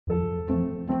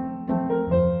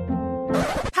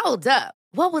Hold up.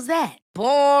 What was that?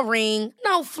 Boring.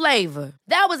 No flavor.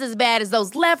 That was as bad as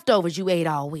those leftovers you ate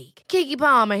all week. Keke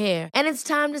Palmer here, and it's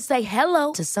time to say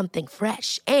hello to something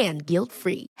fresh and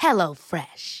guilt-free. Hello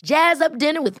Fresh. Jazz up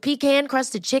dinner with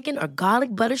pecan-crusted chicken or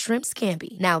garlic butter shrimp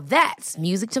scampi. Now that's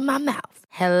music to my mouth.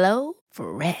 Hello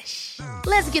Fresh.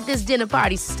 Let's get this dinner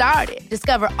party started.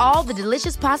 Discover all the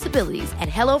delicious possibilities at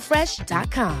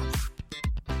hellofresh.com.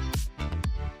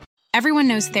 Everyone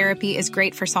knows therapy is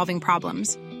great for solving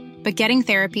problems. But getting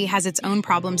therapy has its own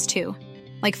problems too,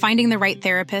 like finding the right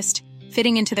therapist,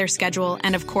 fitting into their schedule,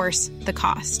 and of course, the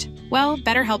cost. Well,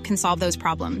 BetterHelp can solve those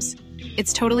problems.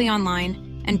 It's totally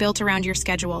online and built around your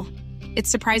schedule. It's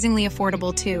surprisingly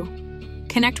affordable too.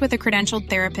 Connect with a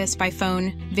credentialed therapist by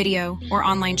phone, video, or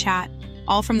online chat,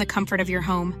 all from the comfort of your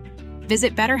home.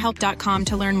 Visit BetterHelp.com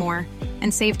to learn more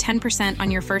and save 10%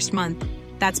 on your first month.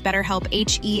 That's BetterHelp,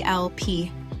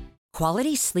 H-E-L-P.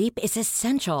 Quality sleep is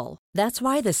essential. That's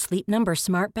why the Sleep Number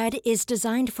Smart Bed is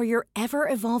designed for your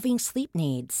ever-evolving sleep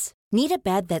needs. Need a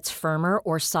bed that's firmer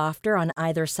or softer on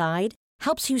either side?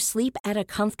 Helps you sleep at a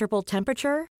comfortable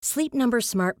temperature? Sleep Number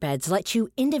Smart Beds let you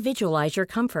individualize your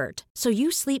comfort, so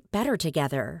you sleep better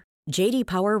together. J.D.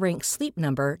 Power ranks Sleep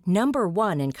Number number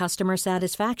 1 in customer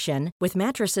satisfaction with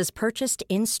mattresses purchased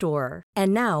in-store.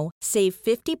 And now, save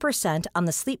 50% on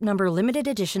the Sleep Number Limited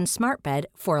Edition Smart Bed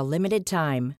for a limited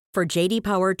time. For J.D.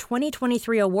 Power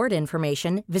 2023 award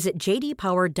information, visit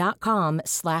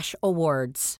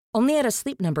jdpower.com/awards. Only at a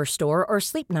Sleep Number store or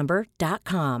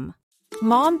sleepnumber.com.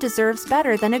 Mom deserves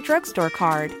better than a drugstore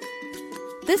card.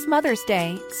 This Mother's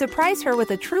Day, surprise her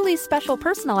with a truly special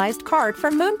personalized card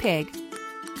from Moonpig.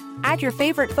 Add your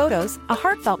favorite photos, a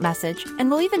heartfelt message, and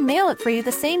we'll even mail it for you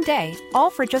the same day, all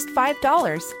for just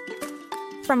 $5.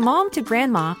 From mom to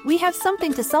grandma, we have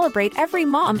something to celebrate every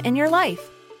mom in your life.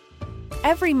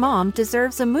 Every mom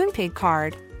deserves a Moonpig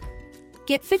card.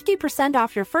 Get 50%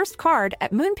 off your first card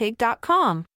at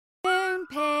Moonpig.com.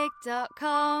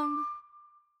 Moonpig.com.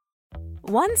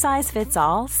 One size fits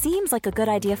all seems like a good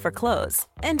idea for clothes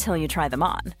until you try them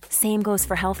on. Same goes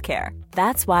for healthcare.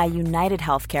 That's why United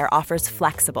Healthcare offers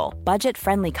flexible,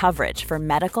 budget-friendly coverage for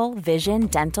medical, vision,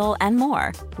 dental, and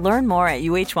more. Learn more at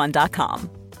uh1.com.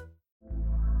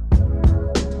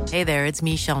 Hey there, it's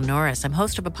Michelle Norris. I'm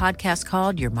host of a podcast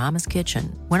called Your Mama's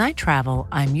Kitchen. When I travel,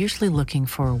 I'm usually looking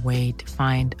for a way to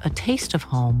find a taste of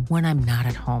home when I'm not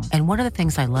at home. And one of the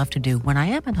things I love to do when I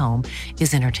am at home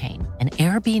is entertain. And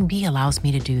Airbnb allows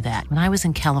me to do that. When I was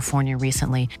in California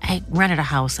recently, I rented a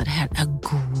house that had a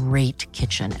great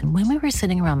kitchen. And when we were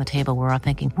sitting around the table, we were all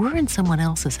thinking, we're in someone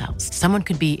else's house. Someone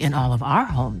could be in all of our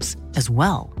homes as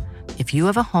well. If you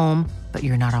have a home, but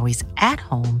you're not always at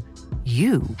home,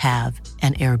 you have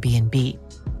an Airbnb.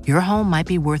 Your home might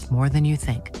be worth more than you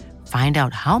think. Find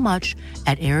out how much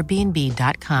at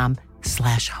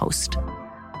airbnb.com/host.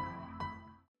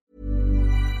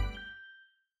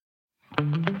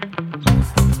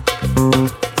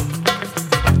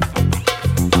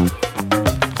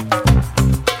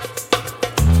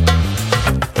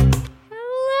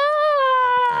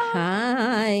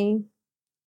 Hi.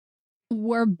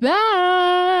 We're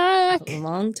back. A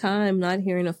long time not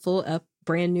hearing a full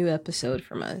brand new episode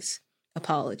from us.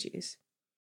 Apologies.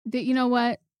 You know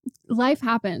what? Life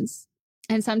happens.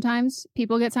 And sometimes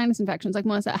people get sinus infections like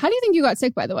Melissa. How do you think you got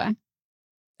sick, by the way?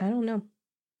 I don't know.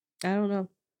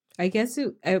 I guess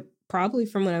it probably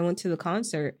from when I went to the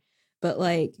concert. But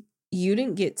like, you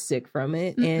didn't get sick from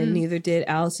it, and neither did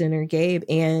Allison or Gabe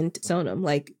and Sonam.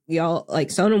 Like, y'all, like,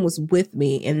 Sonam was with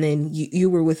me, and then you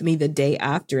were with me the day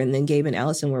after, and then Gabe and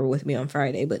Allison were with me on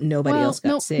Friday, but nobody else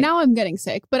got sick. Now I'm getting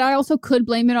sick, but I also could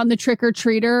blame it on the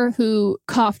trick-or-treater who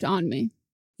coughed on me.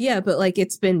 Yeah, but like,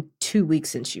 it's been 2 weeks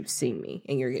since you've seen me,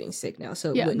 and you're getting sick now,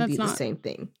 so it wouldn't be the same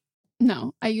thing.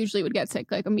 No, I usually would get sick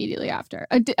like immediately after.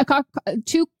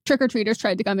 Two trick-or-treaters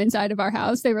tried to come inside of our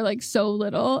house. They were like so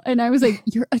little. And I was like,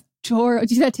 you're adorable.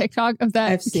 Did you see that TikTok of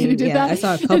that? I've seen it, yeah. I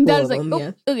saw a couple and Dad of was like, them,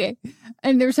 yeah. Okay.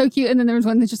 And they were so cute. And then there was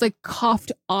one that just like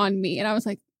coughed on me. And I was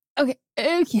like, okay,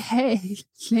 thank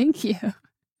you.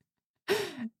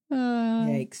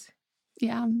 Yikes.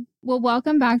 Yeah. Well,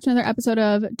 welcome back to another episode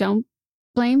of Don't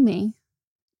Blame Me.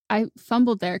 I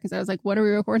fumbled there because I was like, what are we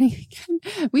recording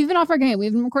again? We've been off our game.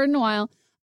 We've been recording a while,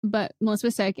 but Melissa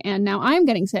was sick and now I'm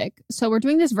getting sick. So we're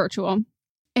doing this virtual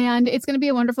and it's going to be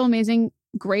a wonderful, amazing,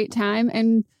 great time.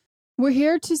 And we're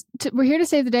here to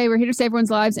save the day. We're here to save everyone's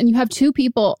lives. And you have two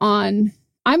people on,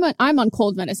 I'm on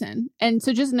cold medicine. And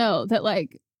so just know that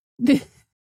like the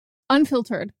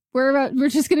unfiltered, we're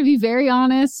just going to be very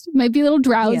honest, might be a little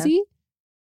drowsy. Yeah.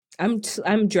 I'm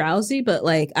drowsy, but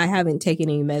like I haven't taken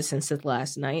any medicine since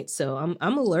last night, so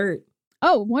I'm alert.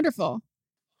 Oh, wonderful.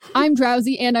 I'm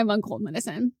drowsy and I'm on cold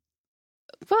medicine.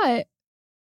 But,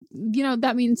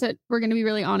 that means that we're going to be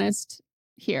really honest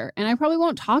here. And I probably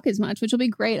won't talk as much, which will be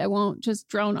great. I won't just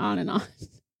drone on and on.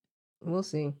 We'll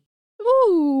see.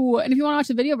 Ooh. And if you want to watch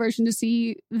the video version to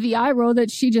see the eye roll that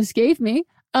she just gave me,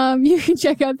 you can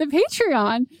check out the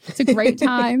Patreon. It's a great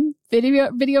time.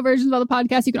 Video versions of all the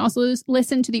podcasts. You can also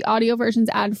listen to the audio versions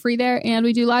ad-free there. And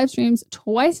we do live streams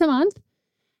twice a month.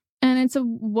 And it's a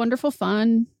wonderful,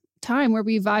 fun time where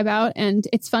we vibe out. And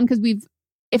it's fun because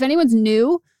if anyone's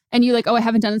new and you I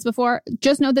haven't done this before,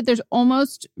 just know that there's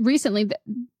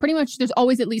pretty much there's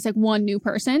always at least one new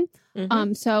person.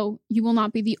 Mm-hmm. So you will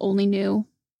not be the only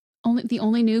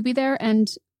newbie there. And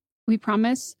we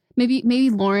promise maybe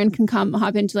Lauren can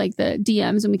hop into the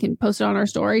DMs and we can post it on our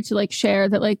story to share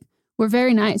that we're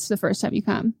very nice the first time you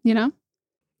come,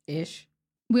 Ish.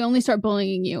 We only start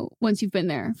bullying you once you've been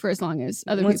there for as long as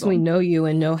other people. Once we know you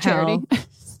and know how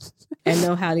and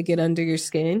know how to get under your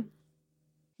skin.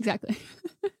 Exactly.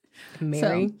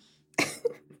 Mary.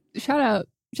 So, shout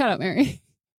out Mary.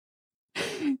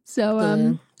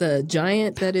 So the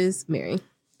giant that is Mary.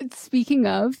 Speaking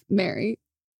of Mary,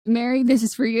 this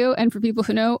is for you and for people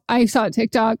who know. I saw a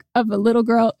TikTok of a little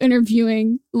girl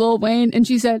interviewing Lil Wayne, and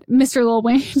she said, "Mr. Lil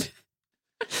Wayne."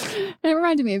 And it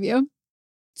reminded me of you.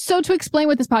 So to explain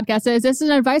what this podcast is, this is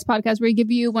an advice podcast where we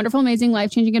give you wonderful, amazing,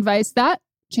 life-changing advice that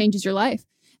changes your life.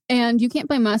 And you can't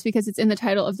blame us because it's in the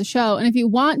title of the show. And if you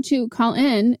want to call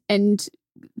in and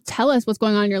tell us what's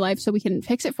going on in your life so we can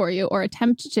fix it for you or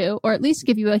attempt to, or at least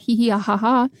give you a hee ha ha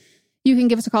ha, you can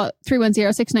give us a call at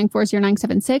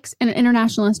 310-694-0976. And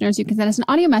international listeners, you can send us an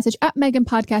audio message at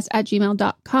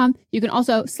meganpodcast@gmail.com. You can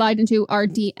also slide into our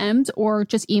DMs or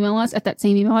just email us at that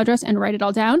same email address and write it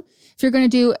all down. If you're going to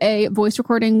do a voice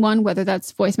recording one, whether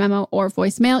that's voice memo or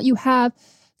voicemail, you have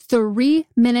 3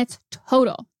 minutes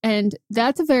total. And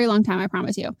that's a very long time, I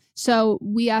promise you. So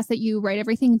we ask that you write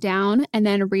everything down and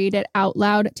then read it out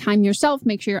loud. Time yourself.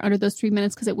 Make sure you're under those 3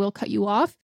 minutes because it will cut you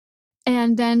off.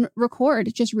 And then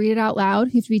record. Just read it out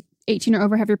loud. You have to be 18 or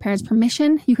over, have your parents'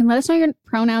 permission. You can let us know your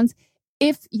pronouns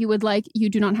if you would like. You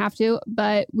do not have to.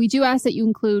 But we do ask that you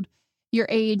include your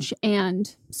age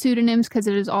and pseudonyms because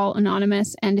it is all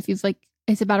anonymous. And if you've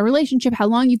it's about a relationship, how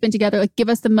long you've been together, give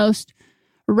us the most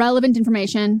relevant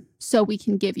information so we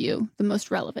can give you the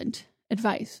most relevant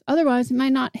advice. Otherwise, it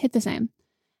might not hit the same.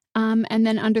 And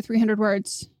then under 300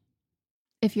 words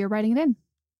if you're writing it in.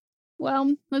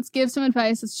 Well, let's give some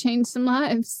advice. Let's change some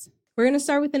lives. We're going to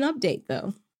start with an update,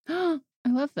 though. I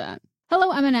love that.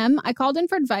 Hello, Eminem. I called in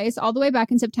for advice all the way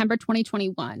back in September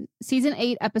 2021. Season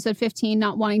 8, episode 15,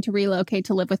 not wanting to relocate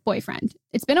to live with boyfriend.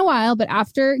 It's been a while, but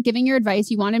after giving your advice,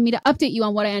 you wanted me to update you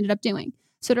on what I ended up doing.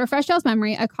 So to refresh y'all's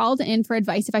memory, I called in for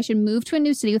advice if I should move to a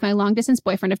new city with my long-distance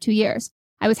boyfriend of 2 years.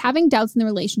 I was having doubts in the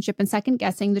relationship and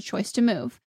second-guessing the choice to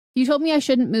move. You told me I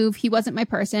shouldn't move. He wasn't my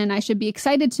person. I should be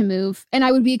excited to move, and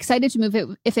I would be excited to move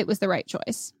if it was the right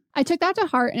choice. I took that to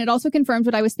heart, and it also confirmed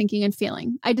what I was thinking and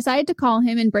feeling. I decided to call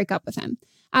him and break up with him.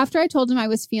 After I told him I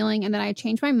was feeling and that I had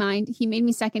changed my mind, he made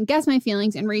me second-guess my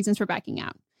feelings and reasons for backing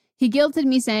out. He guilted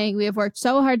me, saying, "We have worked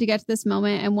so hard to get to this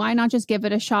moment, and why not just give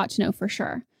it a shot to know for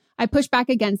sure?" I pushed back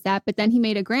against that, but then he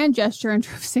made a grand gesture and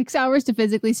drove 6 hours to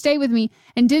physically stay with me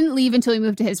and didn't leave until we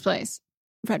moved to his place.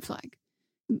 Red flag.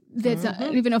 I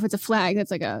don't even know if it's a flag.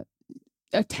 That's a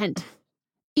tent.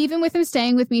 Even with him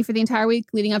staying with me for the entire week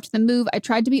leading up to the move, I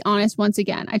tried to be honest once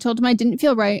again. I told him I didn't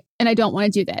feel right and I don't want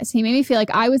to do this. He made me feel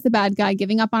like I was the bad guy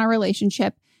giving up on our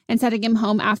relationship and sending him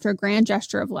home after a grand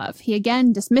gesture of love. He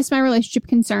again dismissed my relationship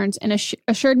concerns and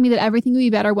assured me that everything would be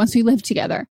better once we lived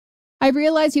together. I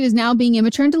realized he was now being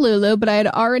immature and delulu, but I had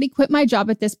already quit my job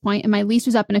at this point and my lease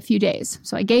was up in a few days.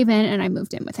 So I gave in and I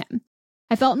moved in with him.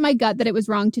 I felt in my gut that it was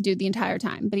wrong to do the entire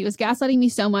time, but he was gaslighting me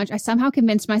so much, I somehow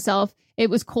convinced myself it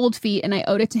was cold feet and I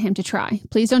owed it to him to try.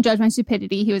 Please don't judge my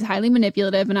stupidity. He was highly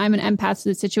manipulative and I'm an empath, so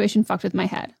the situation fucked with my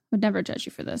head. Would never judge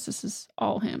you for this. This is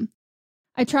all him.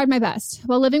 I tried my best.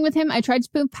 While living with him, I tried to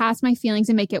move past my feelings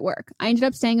and make it work. I ended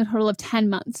up staying a total of 10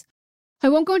 months. I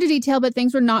won't go into detail, but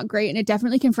things were not great, and it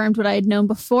definitely confirmed what I had known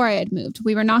before I had moved.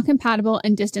 We were not compatible,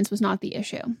 and distance was not the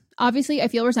issue. Obviously, I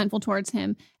feel resentful towards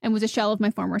him and was a shell of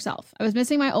my former self. I was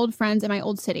missing my old friends and my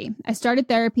old city. I started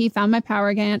therapy, found my power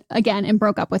again, and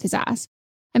broke up with his ass.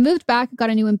 I moved back, got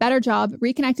a new and better job,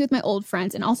 reconnected with my old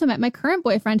friends, and also met my current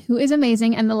boyfriend, who is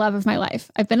amazing and the love of my life.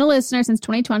 I've been a listener since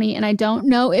 2020, and I don't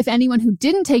know if anyone who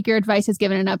didn't take your advice has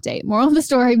given an update. Moral of the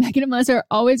story, Megan and Melissa are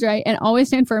always right and always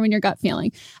stand firm in your gut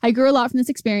feeling. I grew a lot from this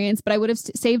experience, but I would have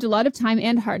saved a lot of time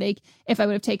and heartache if I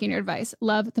would have taken your advice.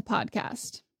 Love the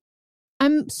podcast.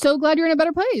 I'm so glad you're in a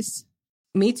better place.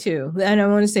 Me too. And I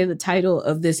want to say the title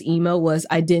of this email was,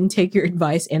 I didn't take your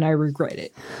advice and I regret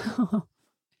it.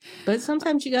 But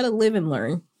sometimes you got to live and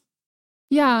learn.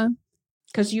 Yeah.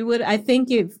 Because I think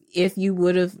if you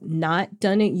would have not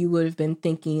done it, you would have been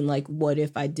thinking like, what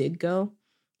if I did go?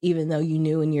 Even though you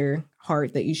knew in your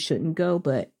heart that you shouldn't go.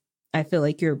 But I feel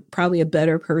like you're probably a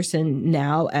better person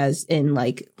now, as in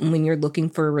like when you're looking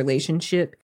for a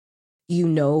relationship, you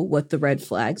know what the red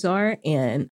flags are.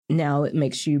 And now it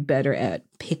makes you better at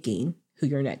picking who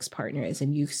your next partner is.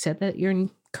 And you said that your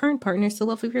current partner is the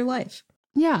love of your life.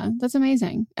 Yeah, that's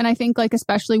amazing. And I think like,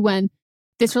 especially when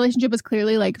this relationship was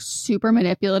clearly like super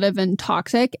manipulative and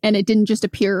toxic and it didn't just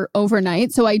appear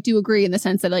overnight. So I do agree in the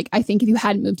sense that like, I think if you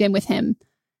hadn't moved in with him,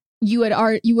 you were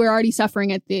already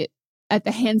suffering at the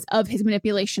hands of his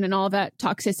manipulation and all of that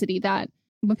toxicity, that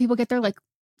when people get their like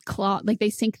claw, like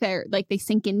they sink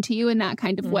into you in that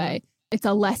kind of way. It's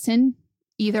a lesson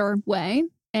either way.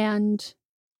 And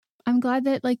I'm glad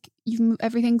that like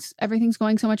everything's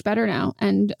going so much better now,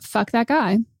 and fuck that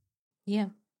guy. Yeah.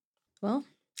 Well,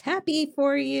 happy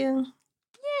for you.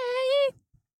 Yay.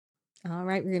 All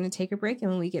right. We're going to take a break.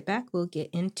 And when we get back, we'll get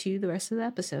into the rest of the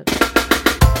episode.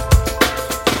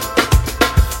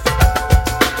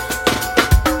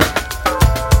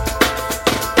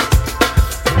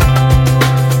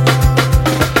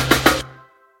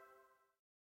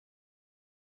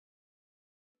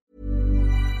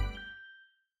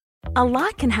 A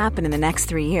lot can happen in the next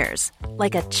 3 years.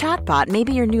 Like a chatbot may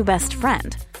be your new best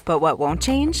friend. But what won't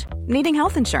change? Needing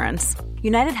health insurance.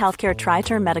 United Healthcare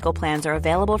Tri-Term Medical Plans are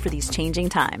available for these changing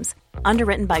times.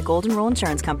 Underwritten by Golden Rule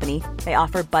Insurance Company, they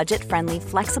offer budget-friendly,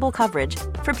 flexible coverage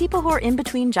for people who are in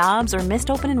between jobs or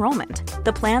missed open enrollment.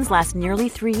 The plans last nearly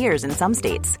 3 years in some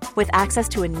states, with access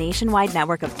to a nationwide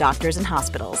network of doctors and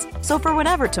hospitals. So for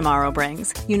whatever tomorrow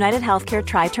brings, United Healthcare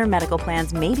Tri-Term Medical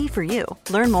Plans may be for you.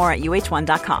 Learn more at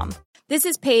uh1.com. This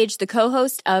is Paige, the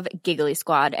co-host of Giggly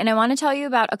Squad, and I want to tell you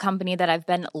about a company that I've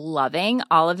been loving,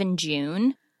 Olive &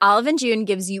 June. Olive & June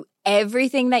gives you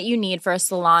everything that you need for a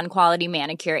salon-quality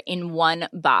manicure in one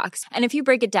box. And if you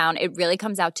break it down, it really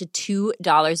comes out to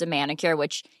 $2 a manicure,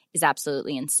 which is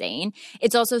absolutely insane.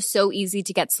 It's also so easy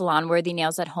to get salon-worthy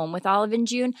nails at home with Olive &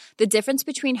 June. The difference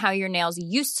between how your nails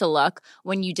used to look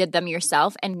when you did them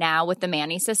yourself and now with the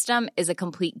Mani system is a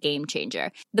complete game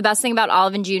changer. The best thing about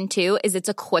Olive & June, too, is it's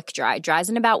a quick dry. Dries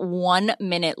in about 1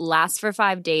 minute, lasts for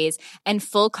 5 days, and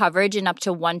full coverage in up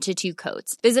to 1 to 2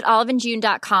 coats. Visit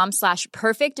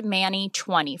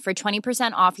oliveandjune.com/perfectmani20 for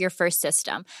 20% off your first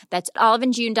system. That's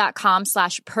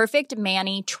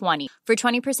oliveandjune.com/perfectmani20 for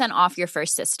 20% off your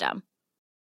first system.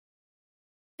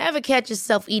 Ever catch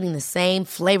yourself eating the same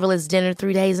flavorless dinner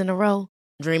 3 days in a row?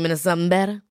 Dreaming of something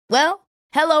better? Well,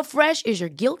 HelloFresh is your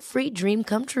guilt-free dream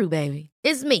come true, baby.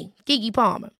 It's me, Keke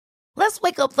Palmer. Let's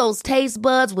wake up those taste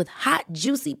buds with hot,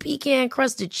 juicy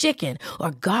pecan-crusted chicken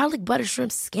or garlic butter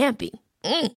shrimp scampi.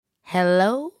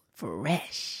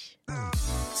 HelloFresh.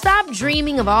 Stop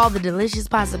dreaming of all the delicious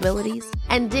possibilities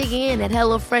and dig in at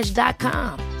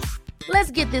HelloFresh.com. Let's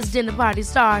get this dinner party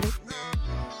started.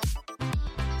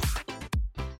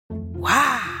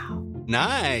 Wow.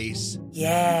 Nice.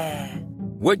 Yeah.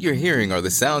 What you're hearing are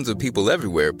the sounds of people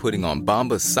everywhere putting on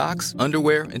Bombas socks,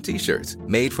 underwear, and T-shirts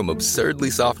made from absurdly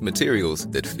soft materials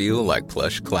that feel like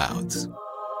plush clouds.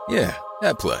 Yeah,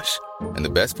 that plush. And the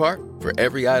best part? For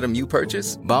every item you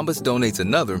purchase, Bombas donates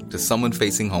another to someone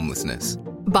facing homelessness.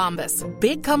 Bombas.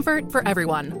 Big comfort for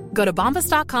everyone. Go to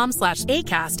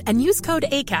bombas.com/ACAST and use code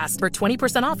ACAST for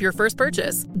 20% off your first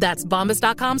purchase. That's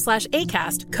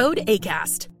bombas.com/ACAST. Code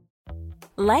ACAST.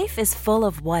 Life is full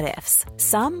of what-ifs.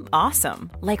 Some awesome,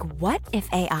 like what if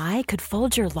AI could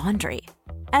fold your laundry?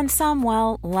 And some,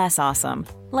 well, less awesome,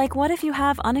 like what if you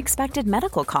have unexpected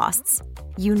medical costs?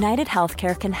 United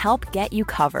Healthcare can help get you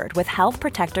covered with Health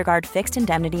Protector Guard fixed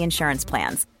indemnity insurance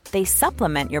plans. They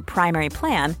supplement your primary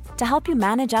plan to help you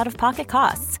manage out-of-pocket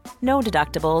costs. No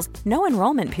deductibles, no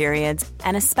enrollment periods,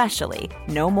 and especially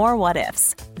no more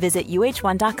what-ifs. Visit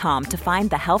uh1.com to find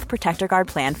the Health Protector Guard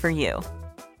plan for you.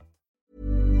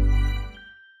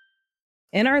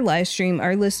 In our live stream,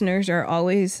 our listeners are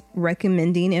always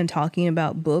recommending and talking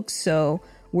about books. So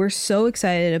we're so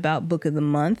excited about Book of the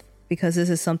Month because this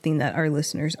is something that our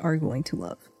listeners are going to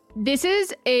love. This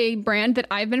is a brand that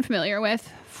I've been familiar with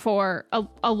for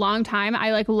a long time.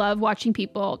 I love watching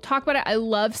people talk about it. I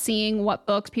love seeing what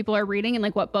books people are reading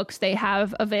and what books they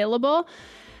have available.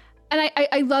 And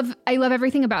I love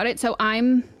everything about it. So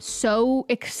I'm so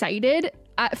excited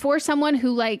for someone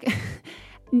who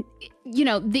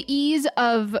the ease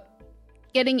of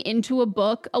getting into a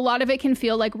book, a lot of it can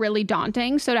feel really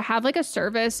daunting. So to have a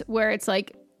service where it's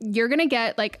you're going to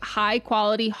get like high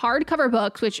quality hardcover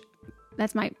books, which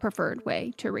that's my preferred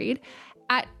way to read,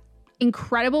 at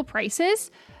incredible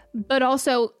prices, but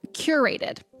also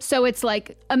curated. So it's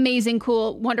like amazing,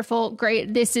 cool, wonderful,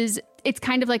 great. It's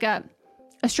kind of like a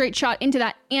straight shot into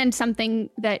that, and something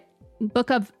that book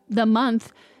of the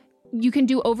month you can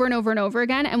do over and over and over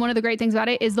again. And one of the great things about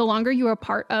it is the longer you are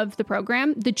part of the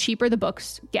program, the cheaper the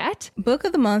books get. Book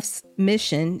of the Month's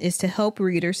mission is to help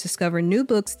readers discover new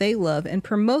books they love and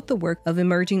promote the work of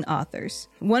emerging authors.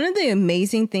 One of the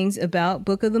amazing things about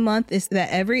Book of the Month is that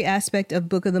every aspect of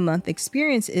Book of the Month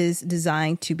experience is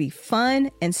designed to be fun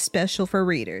and special for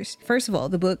readers. First of all,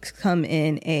 the books come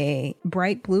in a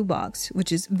bright blue box,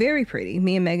 which is very pretty.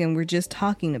 Me and Megan were just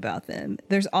talking about them.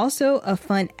 There's also a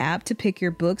fun app to pick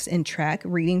your books and track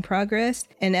reading progress.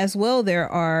 And as well, there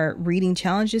are reading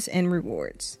challenges and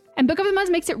rewards. And Book of the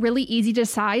Month makes it really easy to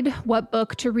decide what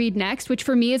book to read next, which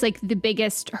for me is like the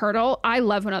biggest hurdle. I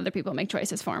love when other people make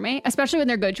choices for me, especially when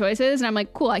they're good choices. And I'm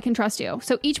like, cool, I can trust you.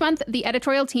 So each month, the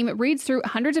editorial team reads through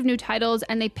hundreds of new titles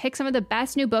and they pick some of the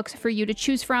best new books for you to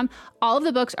choose from. All of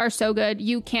the books are so good.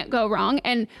 You can't go wrong.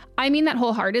 And I mean that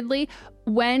wholeheartedly.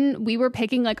 When we were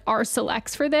picking like our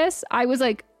selects for this, I was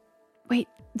like, wait,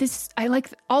 I like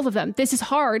all of them. This is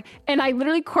hard. And I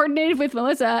literally coordinated with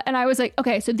Melissa and I was like,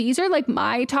 okay, so these are like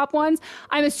my top ones.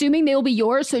 I'm assuming they will be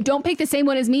yours. So don't pick the same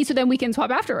one as me so then we can swap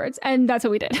afterwards. And that's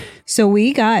what we did. So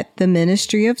we got The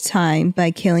Ministry of Time by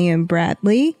Killian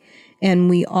Bradley. And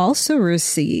we also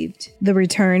received The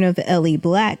Return of Ellie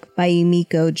Black by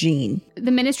Emiko Jean.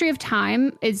 The Ministry of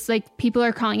Time is like, people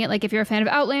are calling it, like if you're a fan of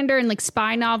Outlander and like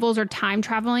spy novels or time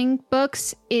traveling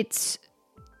books, it's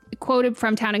quoted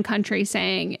from Town and Country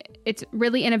saying it's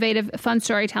really innovative, fun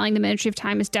storytelling. The Ministry of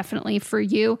Time is definitely for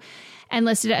you, and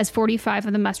listed as 45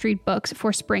 of the must-read books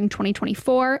for spring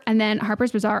 2024. And then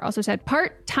Harper's Bazaar also said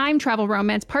part time travel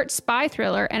romance, part spy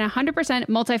thriller, and 100%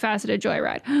 multifaceted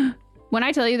joyride. When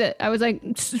I tell you that, I was like,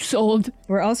 sold.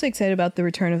 We're also excited about The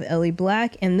Return of Ellie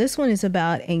Black, and this one is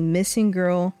about a missing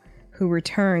girl who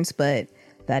returns, but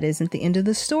that isn't the end of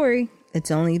the story. It's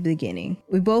only the beginning.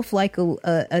 We both like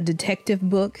a detective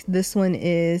book. This one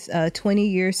is 20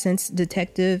 years since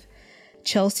Detective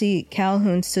Chelsea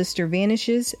Calhoun's sister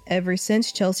vanishes. Ever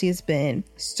since, Chelsea has been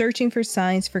searching for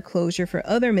signs for closure for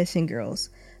other missing girls,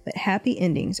 but happy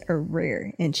endings are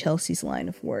rare in Chelsea's line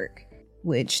of work,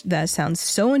 which that sounds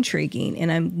so intriguing, and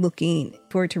I'm looking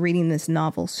forward to reading this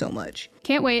novel so much.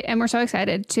 Can't wait, and we're so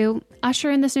excited to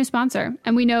usher in this new sponsor.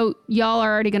 And we know y'all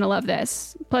are already going to love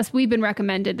this. Plus, we've been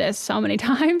recommended this so many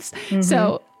times. Mm-hmm.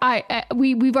 So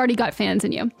we've already got fans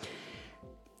in you.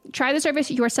 Try the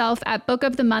service yourself at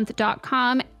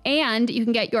bookofthemonth.com, and you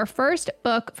can get your first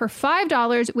book for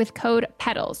 $5 with code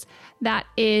PEDALS. That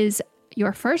is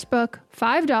your first book,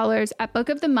 $5 at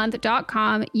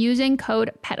bookofthemonth.com using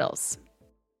code PEDALS.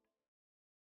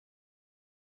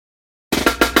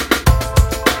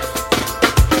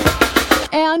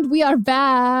 And we are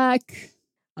back.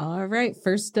 All right.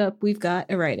 First up, we've got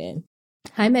a write-in.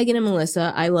 Hi, Megan and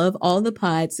Melissa. I love all the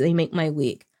pods. They make my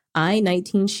week. I,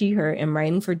 19 she, her, am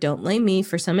writing for Don't Blame Me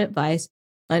for some advice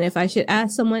on if I should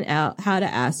ask someone out, how to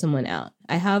ask someone out.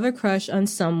 I have a crush on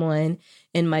someone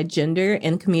in my gender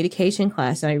and communication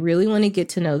class, and I really want to get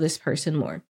to know this person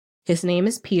more. His name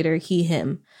is Peter, he,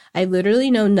 him. I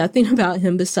literally know nothing about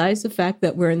him besides the fact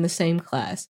that we're in the same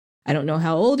class. I don't know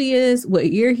how old he is,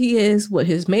 what year he is, what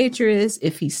his major is,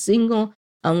 if he's single.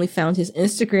 I only found his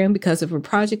Instagram because of a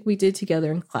project we did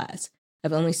together in class.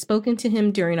 I've only spoken to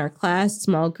him during our class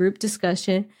small group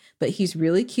discussion, but he's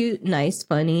really cute, nice,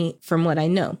 funny from what I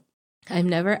know. I've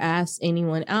never asked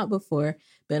anyone out before,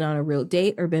 been on a real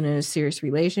date, or been in a serious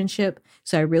relationship,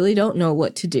 so I really don't know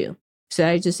what to do. Should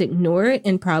I just ignore it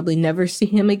and probably never see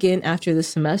him again after the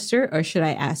semester, or should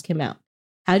I ask him out?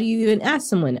 How do you even ask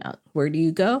someone out? Where do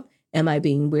you go? Am I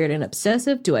being weird and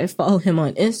obsessive? Do I follow him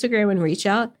on Instagram and reach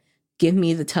out? Give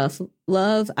me the tough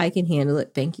love. I can handle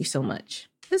it. Thank you so much.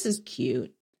 This is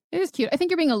cute. It is cute. I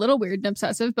think you're being a little weird and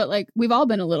obsessive, but like we've all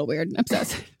been a little weird and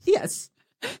obsessive. Yes.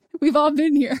 We've all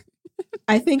been here.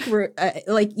 I think we're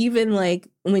even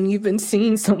when you've been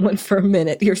seeing someone for a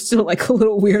minute, you're still like a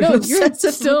little weird and obsessive.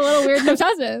 You're still a little weird and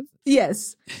obsessive.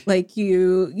 Yes. Like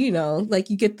you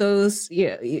get those,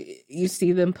 you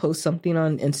see them post something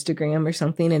on Instagram or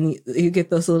something and you get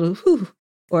those little, whew,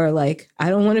 or like, I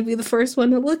don't want to be the first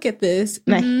one to look at this.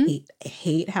 And I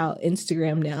hate how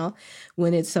Instagram now,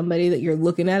 when it's somebody that you're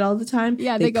looking at all the time.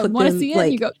 Yeah, they go, want to see it? Like,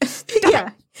 and you go,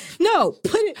 yeah. No,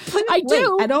 put it. I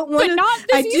do. I don't want to. But not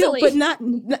this easily.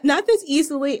 But not this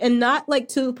easily, and not like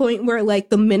to the point where like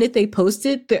the minute they post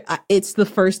it, it's the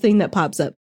first thing that pops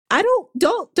up. don't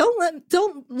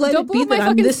let it be that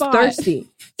I'm this thirsty.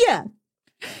 Yeah.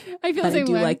 I feel the I same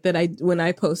do way. like that when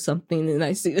I post something and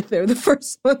I see that they're the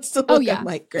first ones to look, I'm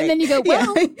like, great. And then you go,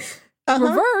 well,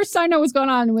 reverse, I know what's going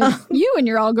on with you and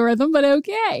your algorithm, but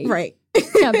okay. Right.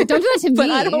 Yeah, but don't do that to me.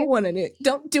 But I don't want to.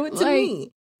 Don't do it to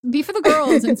me. Be for the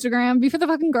girls, Instagram. Be for the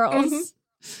fucking girls.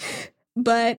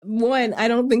 But one, I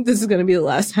don't think this is going to be the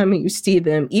last time you see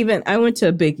them. Even I went to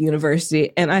a big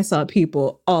university and I saw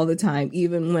people all the time,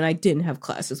 even when I didn't have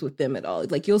classes with them at all.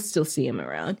 Like, you'll still see them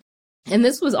around. And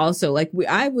this was also like, you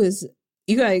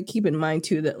got to keep in mind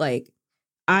too, that like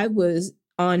I was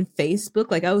on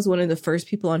Facebook. Like, I was one of the first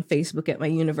people on Facebook at my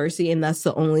university. And that's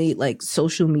the only like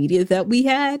social media that we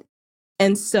had.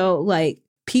 And so like,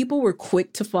 people were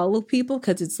quick to follow people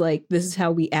because it's like, this is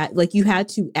how we add, like you had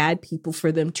to add people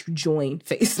for them to join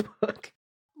Facebook.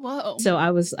 Whoa. So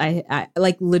I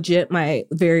like legit, my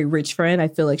very rich friend, I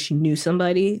feel like she knew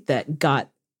somebody that got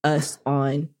us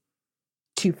on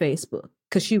to Facebook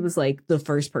because she was like the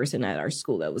first person at our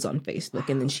school that was on Facebook.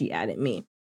 And then she added me.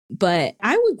 But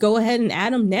I would go ahead and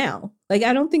add them now. Like,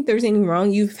 I don't think there's anything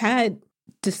wrong. You've had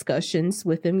discussions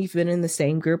with him. You've been in the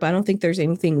same group. I don't think there's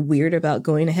anything weird about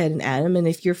going ahead and add him. And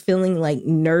if you're feeling like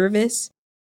nervous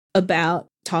about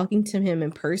talking to him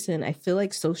in person, I feel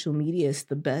like social media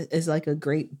is like a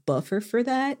great buffer for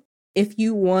that. If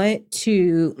you want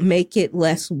to make it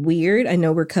less weird, I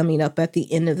know we're coming up at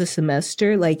the end of the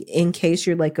semester, like in case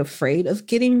you're like afraid of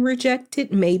getting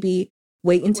rejected, maybe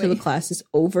wait until the class is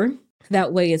over.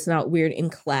 That way it's not weird in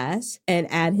class, and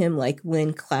add him like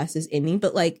when class is ending,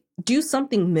 but like do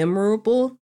something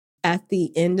memorable at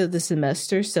the end of the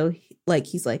semester. So like,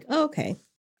 he's like, oh, okay.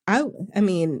 I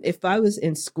mean, if I was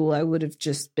in school, I would have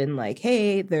just been like,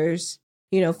 hey, there's,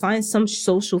 find some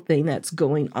social thing that's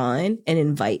going on and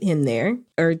invite him there,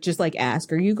 or just like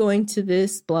ask, are you going to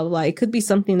this, blah, blah, blah. It could be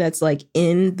something that's like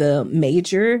in the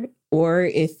major, or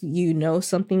if you know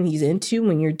something he's into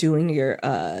when you're doing your,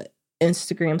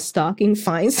 Instagram stalking,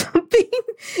 find something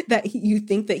that you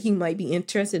think that he might be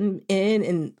interested in,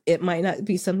 and it might not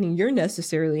be something you're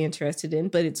necessarily interested in,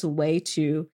 but it's a way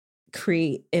to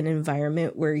create an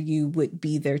environment where you would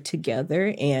be there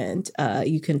together, and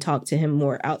you can talk to him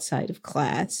more outside of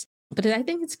class. But I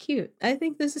think it's cute. I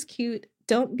think this is cute.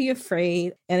 Don't be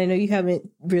afraid. And I know you haven't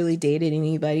really dated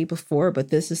anybody before, but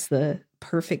this is the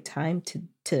perfect time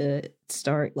to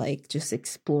start like just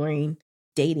exploring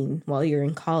dating while you're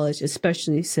in college,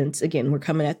 especially since, again, we're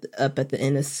coming up at the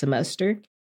end of the semester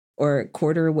or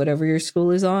quarter, whatever your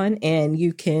school is on, and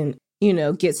you can,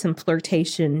 get some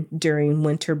flirtation during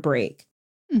winter break,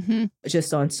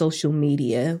 just on social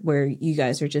media where you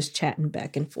guys are just chatting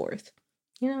back and forth.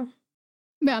 Yeah,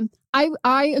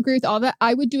 I agree with all that.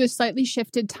 I would do a slightly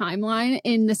shifted timeline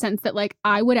in the sense that like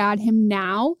I would add him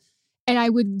now, and I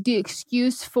would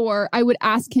I would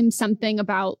ask him something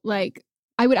about like,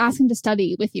 I would ask him to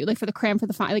study with you, like for the cram for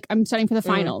the final, like I'm studying for the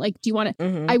final. Like, do you want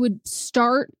to, I would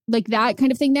start like that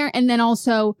kind of thing there. And then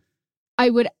also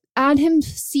I would add him,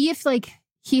 see if like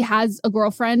he has a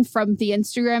girlfriend from the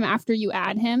Instagram after you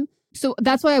add him. So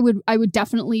that's why I would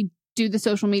definitely do the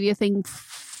social media thing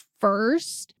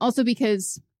first. Also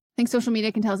because I think social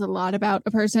media can tell us a lot about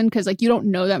a person, because like you don't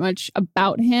know that much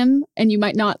about him and you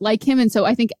might not like him. And so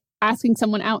I think asking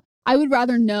someone out, I would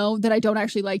rather know that I don't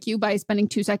actually like you by spending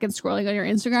 2 seconds scrolling on your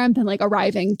Instagram than like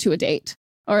arriving to a date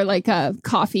or like a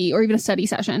coffee or even a study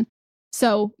session.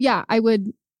 So yeah, I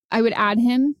would add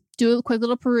him, do a quick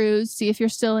little peruse, see if you're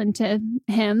still into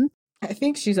him. I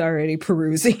think she's already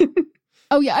perusing.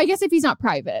 Oh yeah, I guess if he's not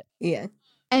private. Yeah.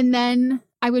 And then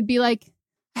I would be like,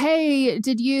 hey,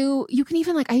 you can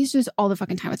even like, I used to do this all the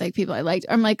fucking time with like people I liked.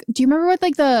 I'm like, do you remember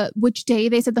which day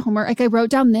they said the homework? Like I wrote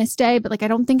down this day, but like, I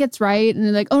don't think it's right. And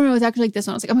they're like, oh no, it's actually like this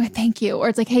one. I was like, oh my God, thank you. Or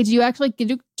it's like, hey, did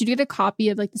you get a copy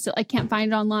of like this? I can't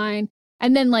find it online.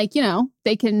 And then like,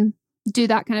 they can do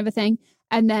that kind of a thing.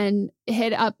 And then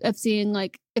hit up of seeing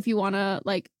like, if you want to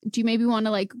like, do you maybe want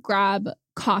to like grab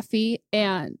coffee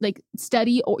and like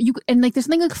study, or and like there's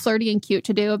something like flirty and cute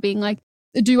to do of being like,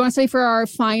 do you want to stay for our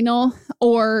final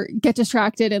or get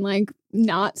distracted and like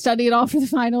not study at all for the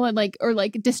final and like, or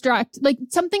like distract, like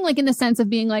something like in the sense of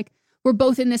being like, we're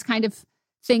both in this kind of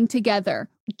thing together.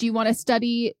 Do you want to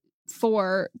study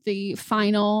for the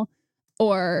final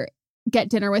or get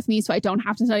dinner with me so I don't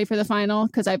have to study for the final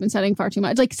because I've been studying far too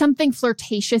much? Like something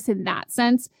flirtatious in that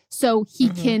sense. So he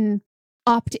can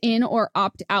opt in or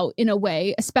opt out in a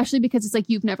way, especially because it's like,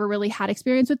 you've never really had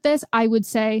experience with this. I would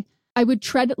say I would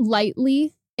tread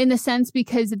lightly in the sense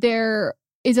because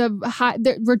is a high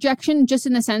rejection, just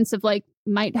in the sense of like,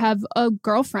 might have a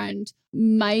girlfriend,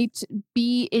 might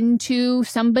be into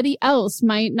somebody else,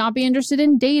 might not be interested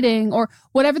in dating, or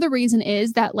whatever the reason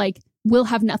is that like will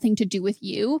have nothing to do with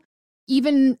you.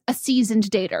 Even a seasoned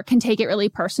dater can take it really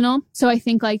personal. So I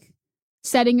think like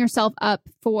setting yourself up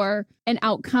for an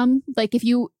outcome, like if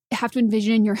you have to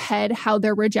envision in your head how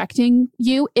they're rejecting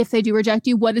you, if they do reject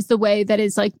you, what is the way that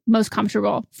is like most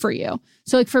comfortable for you?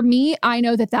 So like for me, I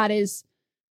know that is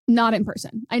not in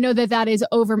person. I know that is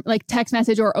over like text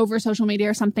message or over social media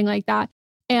or something like that.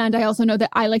 And I also know that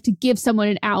I like to give someone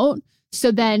an out.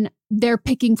 So then they're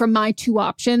picking from my two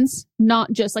options,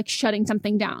 not just like shutting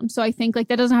something down. So I think like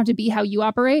that doesn't have to be how you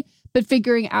operate, but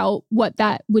figuring out what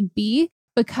that would be,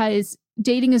 because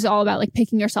dating is all about like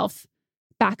picking yourself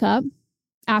back up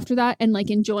after that and like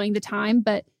enjoying the time.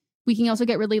 But we can also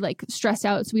get really like stressed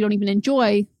out. So we don't even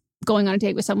enjoy going on a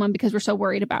date with someone because we're so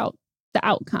worried about the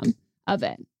outcome of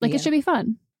it. Like it should be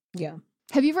fun. Yeah.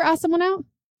 Have you ever asked someone out?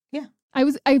 Yeah.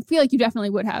 I feel like you definitely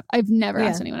would have. I've never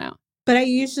asked anyone out. But I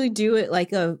usually do it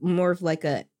like more of like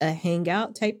a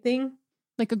hangout type thing.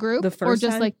 Like a group? The first or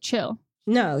just time? like chill?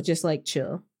 No, just like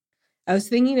chill. I was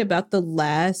thinking about the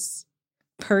last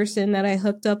person that I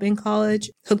hooked up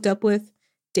with,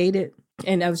 dated.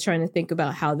 And I was trying to think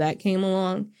about how that came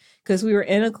along, because we were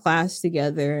in a class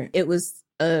together. It was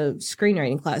a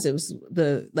screenwriting class. It was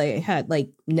I had like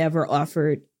never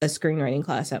offered a screenwriting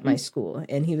class at my school.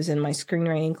 And he was in my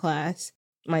screenwriting class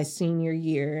my senior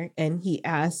year. And he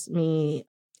asked me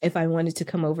if I wanted to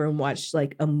come over and watch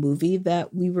like a movie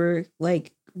that we were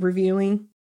like reviewing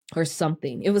or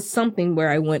something. It was something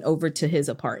where I went over to his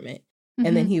apartment.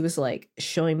 And then he was like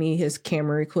showing me his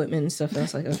camera equipment and stuff. And I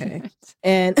was like, okay.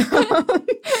 And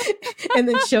and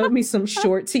then showed me some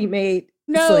shorts he made.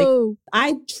 No.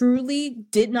 Like, I truly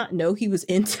did not know he was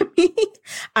into me.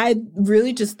 I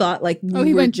really just thought like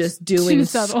we were just doing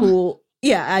school.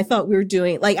 Yeah, I thought we were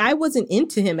doing, like, I wasn't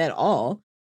into him at all.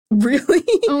 Really?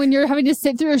 Oh, and you're having to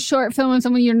sit through a short film with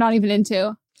someone you're not even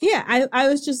into. Yeah, I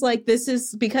was just like, this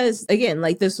is because, again,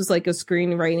 like this was like a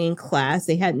screenwriting class.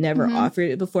 They had never offered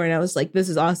it before. And I was like, this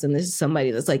is awesome. This is somebody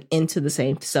that's like into the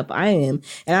same stuff I am.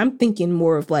 And I'm thinking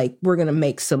more of like, we're going to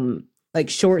make some like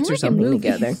shorts or something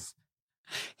together.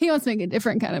 He wants to make a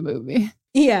different kind of movie.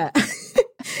 Yeah.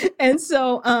 And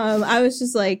so I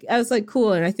was like,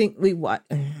 cool. And I think we watched,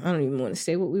 I don't even want to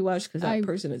say what we watched because that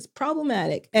person is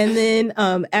problematic. And then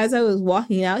as I was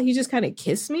walking out, he just kind of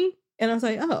kissed me. And I was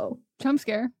like, oh. Jump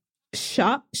scare.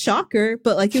 Shocker.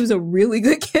 But like, it was a really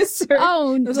good kisser.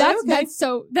 Oh,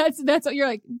 that's what you're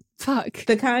like, fuck.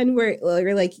 The kind where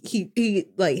like he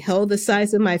like held the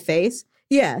size of my face.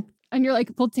 Yeah. And you're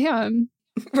like, well, damn.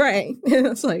 Right. And I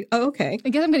was like, oh, okay. I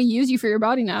guess I'm going to use you for your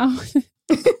body now.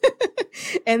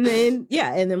 And then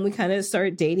we kind of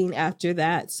started dating after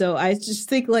that. So I just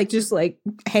think like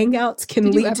hangouts can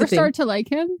lead to things. Did you ever start to like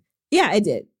him? Yeah, I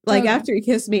did. Like after he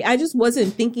kissed me, I just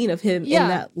wasn't thinking of him in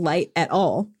that light at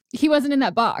all. He wasn't in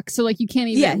that box. So like you can't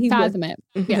even fathom it.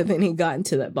 Yeah. Then he got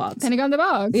into that box. Then he got in the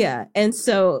box. Yeah. And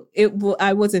so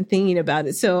I wasn't thinking about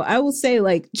it. So I will say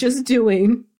like just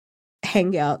doing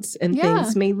hangouts and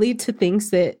things may lead to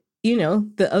things that, you know,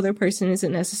 the other person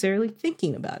isn't necessarily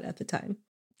thinking about at the time.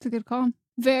 It's a good call.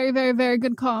 Very, very, very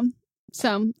good call.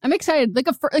 So I'm excited. Like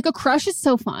a crush is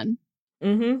so fun.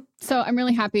 Mm-hmm. So I'm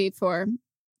really happy for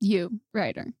you,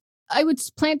 Ryder. I would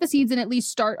plant the seeds and at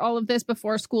least start all of this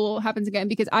before school happens again,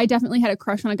 because I definitely had a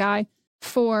crush on a guy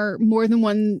for more than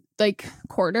one like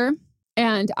quarter.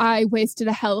 And I wasted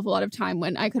a hell of a lot of time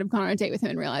when I could have gone on a date with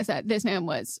him and realized that this man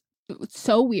was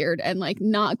so weird and like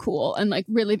not cool. And like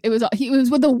really, he was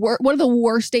one of the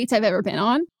worst dates I've ever been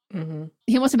on. Mm-hmm.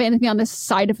 He almost abandoned me on the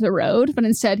side of the road, but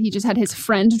instead he just had his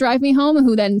friend drive me home,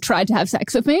 who then tried to have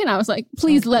sex with me. And I was like,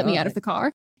 please let me out of the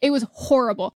car. It was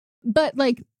horrible. But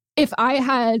like, if I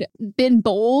had been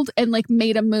bold and like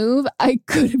made a move, I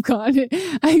could have gone.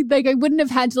 I wouldn't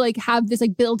have had to like have this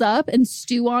like build up and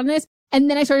stew on this. And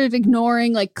then I started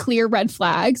ignoring like clear red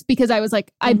flags because I was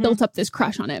like, I built up this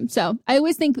crush on him. So I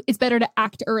always think it's better to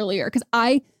act earlier, because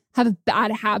I have a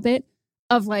bad habit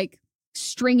of like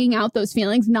stringing out those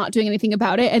feelings, not doing anything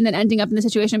about it, and then ending up in the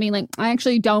situation being like, I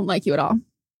actually don't like you at all.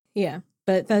 Yeah.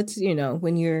 But that's, you know,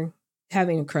 when you're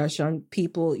having a crush on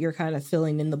people, you're kind of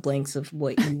filling in the blanks of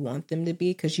what you want them to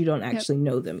be, because you don't actually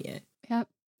know them yet. Yep.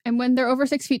 And when they're over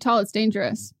 6 feet tall, it's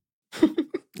dangerous.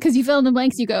 Because you fill in the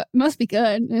blanks, you go, it must be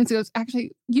good. And it goes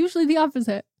actually usually the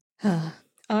opposite. All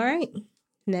right.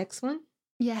 Next one.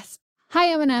 Yes. Hi,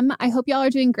 M&M. I hope y'all are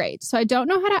doing great. So I don't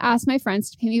know how to ask my friends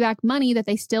to pay me back money that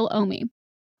they still owe me.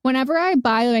 Whenever I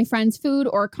buy my friends food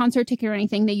or a concert ticket or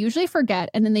anything, they usually forget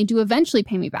and then they do eventually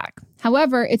pay me back.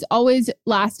 However, it's always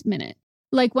last minute.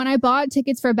 Like when I bought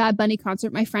tickets for a Bad Bunny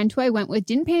concert, my friend who I went with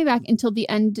didn't pay me back till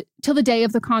the day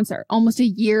of the concert, almost a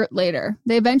year later.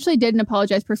 They eventually did and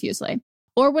apologized profusely.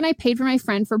 Or when I paid for my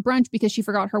friend for brunch because she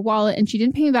forgot her wallet and she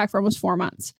didn't pay me back for almost 4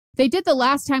 months. They did the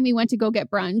last time we went to go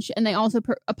get brunch, and they also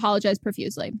apologized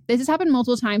profusely. This has happened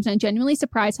multiple times, and I'm genuinely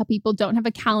surprised how people don't have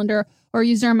a calendar or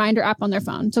use a reminder app on their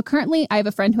phone. So currently, I have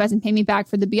a friend who hasn't paid me back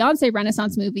for the Beyonce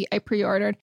Renaissance movie I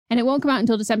pre-ordered, and it won't come out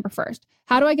until December 1st.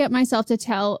 How do I get myself to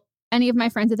tell any of my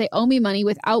friends that they owe me money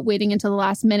without waiting until the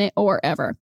last minute or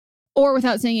ever? Or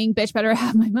without singing "Bitch Better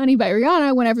Have My Money" by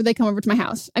Rihanna whenever they come over to my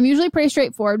house. I'm usually pretty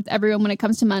straightforward with everyone when it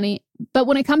comes to money, but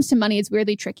when it comes to money, it's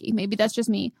weirdly tricky. Maybe that's just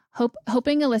me.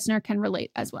 Hoping a listener can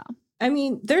relate as well. I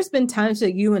mean, there's been times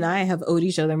that you and I have owed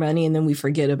each other money and then we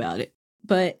forget about it.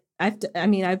 But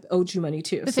I've owed you money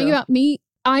too. The thing about me,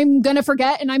 I'm going to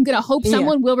forget and I'm going to hope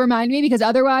someone will remind me because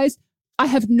otherwise I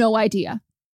have no idea.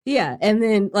 Yeah. And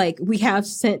then like we have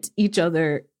sent each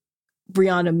other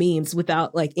Brianna memes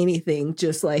without like anything,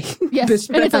 just like this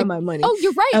spent on my money. Oh,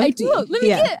 you're right. I do. Let me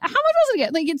get it. How much was it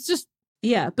again? Like it's just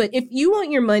but if you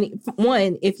want your money,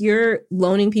 one, if you're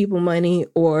loaning people money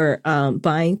or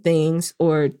buying things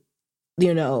or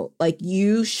like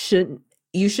you should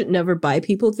never buy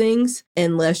people things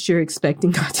unless you're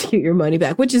expecting not to get your money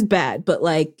back, which is bad, but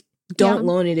like don't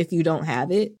loan it if you don't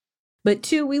have it. But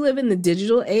two, we live in the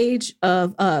digital age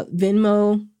of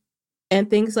Venmo and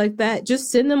things like that.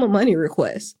 Just send them a money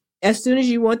request. As soon as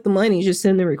you want the money, just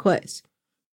send the request.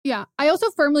 Yeah. I also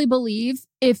firmly believe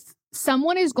if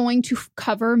someone is going to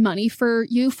cover money for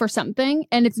you for something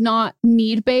and it's not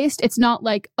need-based, it's not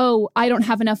like, oh, I don't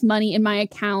have enough money in my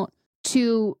account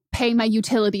to pay my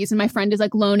utilities and my friend is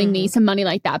like loaning me some money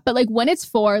like that. But like when it's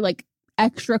for like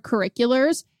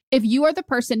extracurriculars, if you are the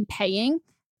person paying,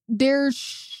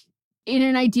 there's in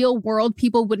an ideal world,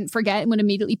 people wouldn't forget and would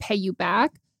immediately pay you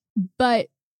back. But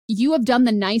you have done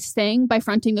the nice thing by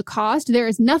fronting the cost. There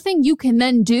is nothing you can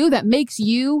then do that makes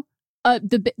you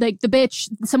the bitch,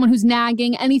 someone who's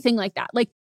nagging, anything like that. Like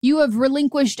you have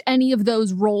relinquished any of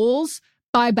those roles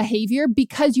by behavior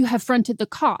because you have fronted the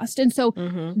cost. And so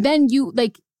then you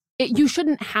you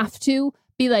shouldn't have to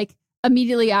be like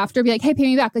immediately after be like, hey, pay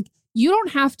me back. Like you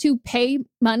don't have to pay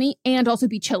money and also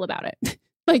be chill about it.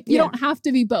 Like you don't have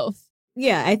to be both.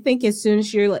 Yeah, I think as soon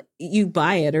as you're like, you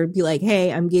buy it or be like,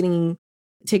 hey, I'm getting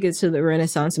tickets to the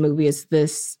Renaissance movie. It's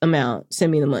this amount.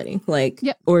 Send me the money. Like,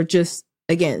 or just,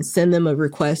 again, send them a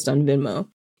request on Venmo.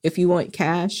 If you want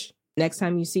cash, next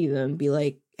time you see them, be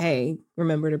like, hey,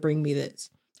 remember to bring me this.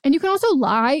 And you can also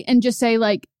lie and just say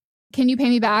like, can you pay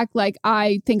me back? Like,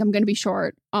 I think I'm going to be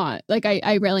short on, like,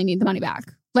 I really need the money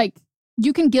back. Like,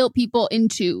 you can guilt people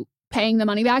into paying the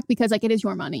money back because like it is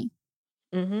your money.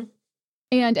 Mm-hmm.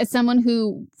 And as someone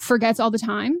who forgets all the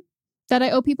time that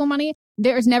I owe people money,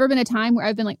 there's never been a time where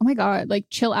I've been like, oh my God, like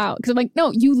chill out. Because I'm like,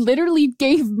 no, you literally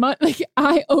gave money. Like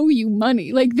I owe you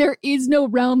money. Like there is no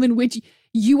realm in which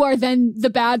you are then the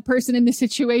bad person in the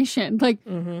situation. Like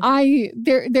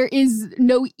there is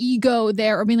no ego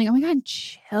there or being like, oh my God,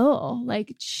 chill,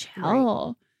 like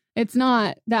chill. Right. It's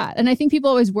not that. And I think people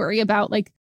always worry about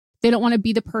like, they don't want to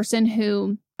be the person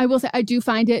who, I will say, I do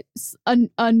find it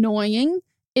annoying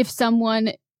if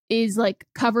someone is like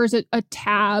covers a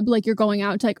tab, like you're going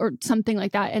out to like, or something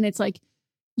like that. And it's like,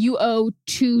 you owe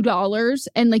 $2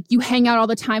 and like you hang out all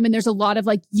the time. And there's a lot of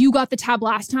like, you got the tab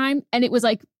last time and it was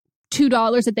like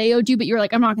 $2 that they owed you, but you're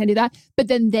like, I'm not going to do that. But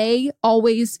then they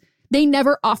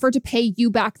never offer to pay you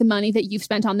back the money that you've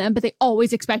spent on them, but they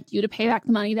always expect you to pay back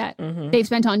the money that they've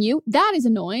spent on you. That is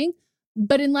annoying.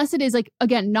 But unless it is like,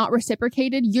 again, not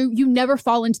reciprocated, you never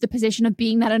fall into the position of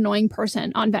being that annoying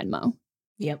person on Venmo.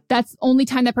 Yep. That's only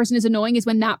time that person is annoying is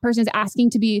when that person is asking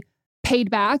to be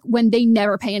paid back when they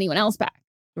never pay anyone else back.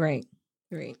 Right.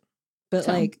 But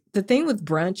like the thing with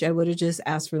brunch, I would have just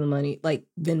asked for the money, like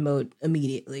Venmo'd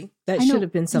immediately. That should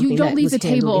have been something that was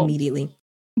handled immediately.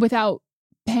 Without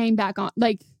paying back on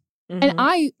like, and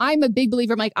I'm a big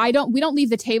believer. I'm like, we don't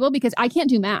leave the table because I can't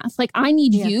do math. Like I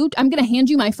need you. I'm going to hand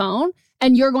you my phone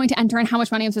and you're going to enter in how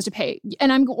much money I'm supposed to pay.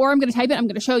 And I'm going to type it. I'm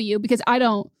going to show you because I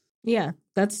don't. Yeah,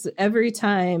 that's every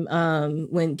time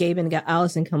when Gabe and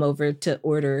Allison come over to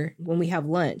order, when we have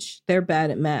lunch, they're bad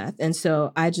at math. And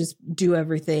so I just do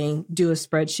everything, do a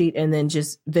spreadsheet, and then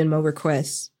just Venmo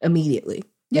requests immediately.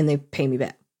 Yep. And they pay me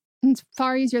back. It's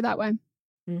far easier that way.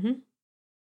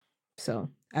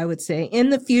 So I would say in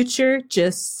the future,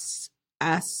 just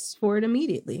ask for it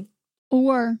immediately.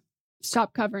 Or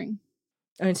stop covering.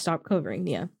 And stop covering,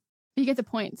 yeah. You get the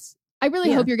points. I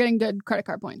really hope you're getting good credit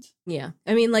card points. Yeah.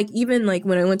 I mean, like, even like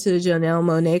when I went to the Janelle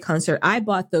Monáe concert, I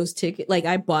bought those tickets. Like,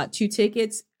 I bought 2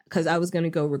 tickets because I was going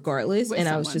to go regardless. With and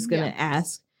someone, I was just going to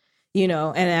ask, you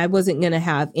know, and I wasn't going to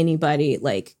have anybody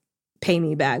like pay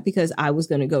me back because I was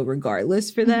going to go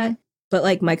regardless for that. But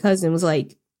like my cousin was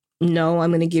like, no, I'm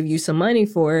going to give you some money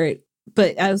for it.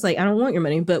 But I was like, I don't want your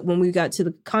money. But when we got to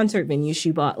the concert venue,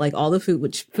 she bought like all the food,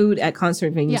 which food at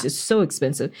concert venues is so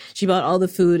expensive. She bought all the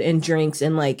food and drinks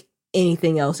and like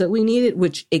anything else that we needed,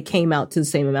 which it came out to the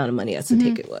same amount of money as the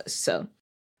ticket was. So,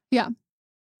 yeah,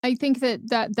 I think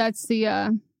that's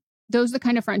the those are the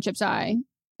kind of friendships I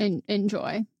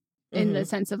enjoy in the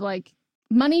sense of like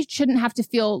money shouldn't have to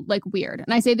feel like weird.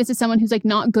 And I say this as someone who's like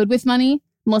not good with money.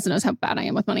 Melissa knows how bad I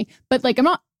am with money, but like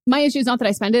my issue is not that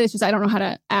I spend it. It's just I don't know how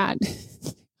to add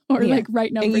or like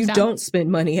write numbers. And you down. don't spend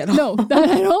money at all. No, I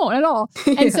don't at all.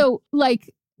 And so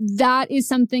like that is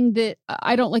something that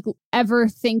I don't like ever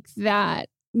think that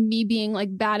me being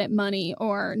like bad at money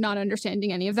or not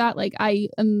understanding any of that. Like I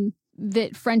am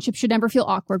that friendship should never feel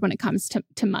awkward when it comes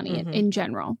to money in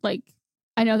general. Like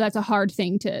I know that's a hard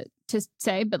thing to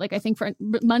say, but like I think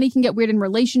money can get weird in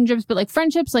relationships, but like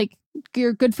friendships, like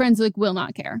your good friends like will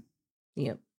not care.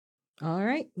 Yep. All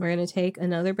right, we're going to take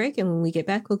another break, and when we get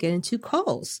back, we'll get into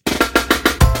calls.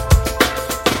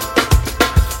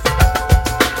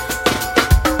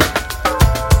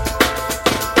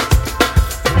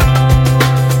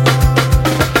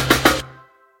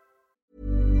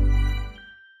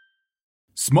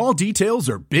 Small details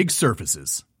are big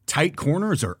surfaces. Tight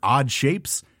corners are odd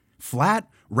shapes. Flat,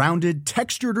 rounded,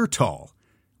 textured, or tall.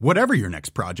 Whatever your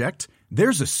next project,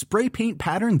 there's a spray paint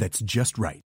pattern that's just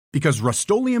right. Because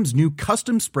Rust-Oleum's new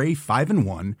Custom Spray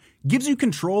 5-in-1 gives you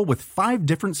control with 5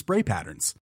 different spray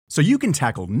patterns. So you can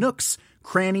tackle nooks,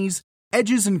 crannies,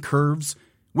 edges, and curves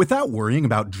without worrying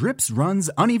about drips, runs,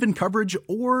 uneven coverage,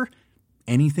 or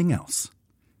anything else.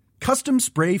 Custom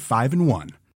Spray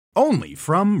 5-in-1. Only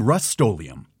from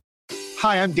Rust-Oleum.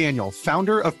 Hi, I'm Daniel,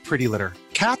 founder of Pretty Litter.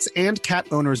 Cats and cat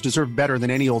owners deserve better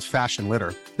than any old-fashioned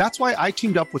litter. That's why I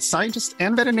teamed up with scientists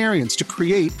and veterinarians to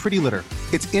create Pretty Litter.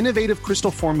 Its innovative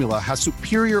crystal formula has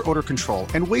superior odor control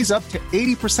and weighs up to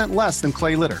 80% less than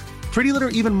clay litter. Pretty Litter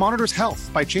even monitors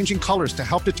health by changing colors to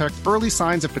help detect early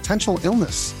signs of potential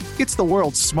illness. It's the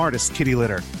world's smartest kitty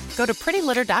litter. Go to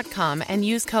prettylitter.com and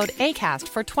use code ACAST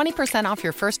for 20% off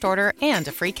your first order and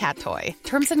a free cat toy.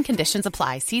 Terms and conditions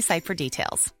apply. See site for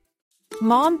details.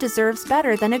 Mom deserves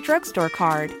better than a drugstore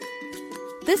card.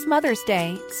 This Mother's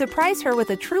Day, surprise her with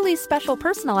a truly special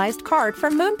personalized card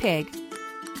from Moonpig.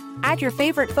 Add your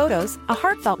favorite photos, a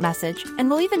heartfelt message, and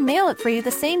we'll even mail it for you the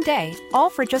same day, all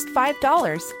for just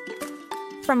 $5.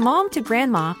 From mom to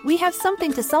grandma, we have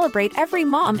something to celebrate every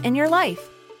mom in your life.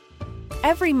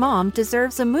 Every mom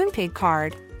deserves a Moonpig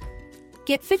card.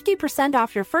 Get 50%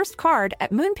 off your first card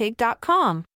at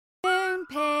moonpig.com.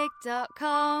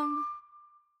 Moonpig.com.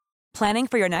 Planning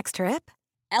for your next trip?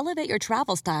 Elevate your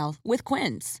travel style with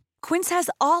Quince. Quince has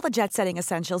all the jet-setting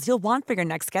essentials you'll want for your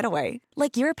next getaway,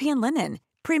 like European linen,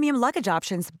 premium luggage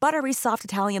options, buttery soft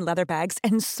Italian leather bags,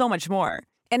 and so much more.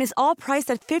 And is all priced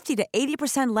at 50 to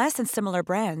 80% less than similar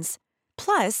brands.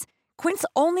 Plus, Quince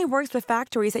only works with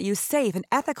factories that use safe and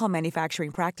ethical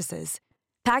manufacturing practices.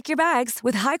 Pack your bags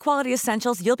with high-quality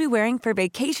essentials you'll be wearing for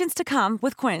vacations to come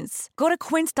with Quince. Go to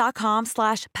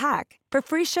quince.com/pack for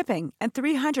free shipping and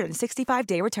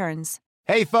 365-day returns.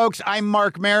 Hey, folks, I'm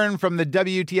Mark Maron from the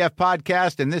WTF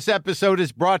Podcast, and this episode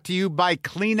is brought to you by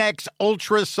Kleenex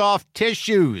Ultra Soft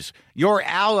Tissues, your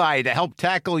ally to help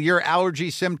tackle your allergy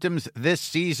symptoms this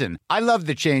season. I love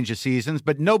the change of seasons,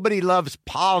 but nobody loves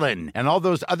pollen and all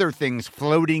those other things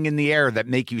floating in the air that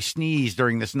make you sneeze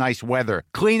during this nice weather.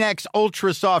 Kleenex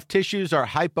Ultra Soft Tissues are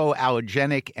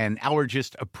hypoallergenic and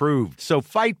allergist approved, so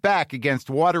fight back against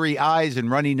watery eyes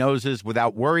and runny noses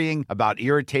without worrying about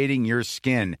irritating your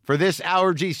skin. For this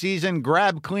allergy season,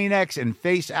 grab Kleenex and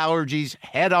face allergies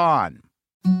head on.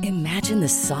 Imagine the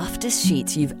softest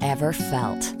sheets you've ever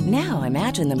felt. Now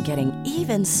imagine them getting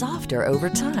even softer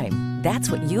over time.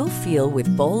 That's what you'll feel with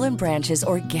Boll & Branch's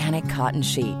organic cotton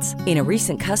sheets. In a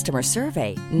recent customer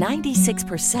survey,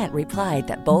 96% replied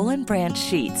that Boll & Branch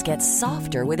sheets get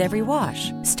softer with every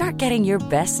wash. Start getting your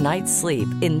best night's sleep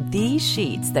in these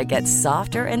sheets that get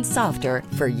softer and softer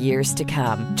for years to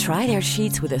come. Try their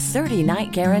sheets with a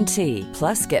 30-night guarantee.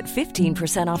 Plus, get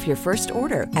 15% off your first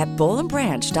order at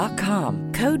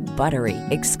bollandbranch.com. Code BUTTERY.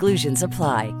 Exclusions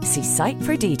apply. See site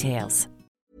for details.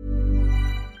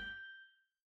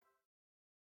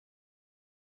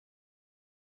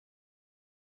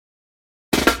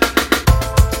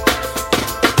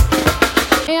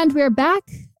 And we're back.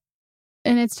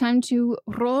 And it's time to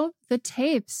roll the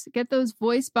tapes. Get those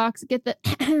voice box. Get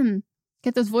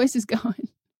those voices going.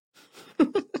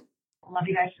 Love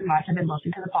you guys so much. I've been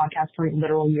listening to the podcast for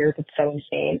literal years. It's so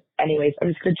insane. Anyways, I'm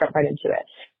just going to jump right into it.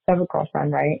 So I have a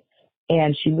girlfriend, right?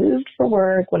 And she moved for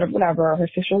work, whatever. Her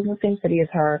sister was in the same city as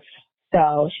her.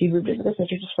 So she moved into the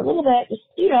sister just for a little bit, just,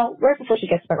 right before she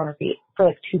gets back on her feet for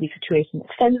like 2 weeks or 2 weeks and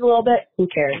extended a little bit. Who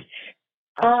cares?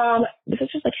 The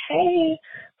sister's like, hey,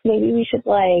 maybe we should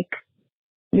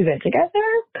move in together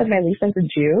because my lease ends in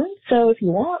June. So if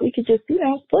you want, we could just,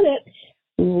 split it.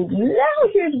 Now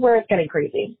here's where it's getting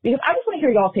crazy, because I just want to hear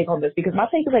y'all take on this, because my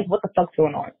take is what the fuck's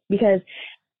going on? Because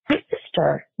her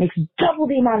sister makes double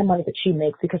the amount of money that she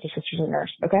makes because her sister's a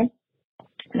nurse, okay?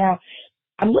 Now,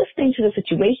 I'm listening to the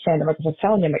situation, and I'm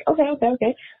telling him,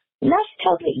 okay. Now she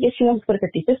tells me, yes, she wants to split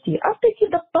it 50-50. I'm thinking,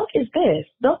 the fuck is this?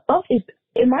 The fuck is,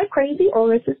 am I crazy,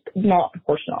 or is this not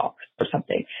proportional or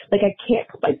something? I can't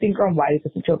put my finger on why this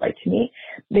doesn't feel right to me.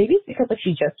 Maybe it's because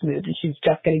she just moved and she's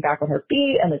just getting back on her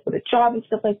feet and with a job and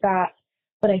stuff like that.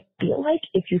 But I feel like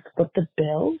if you split the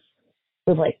bills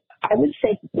with I would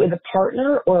say with a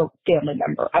partner or a family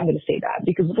member, I'm going to say that,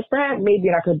 because with a friend, maybe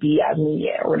you're not going to be as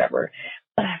lenient or whatever.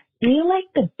 But I feel like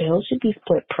the bills should be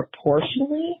split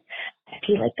proportionally. I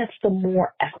feel like that's the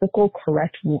more ethical,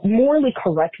 correct, morally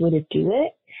correct way to do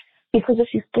it. Because if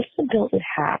she splits the bills in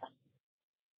half,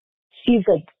 she's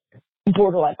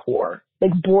borderline poor,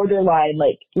 borderline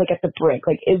at the brink,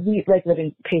 is we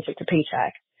living paycheck to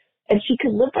paycheck, and she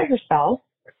could live by herself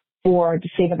for the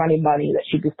same amount of money that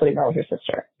she'd be splitting out with her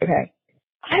sister. Okay,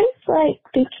 I was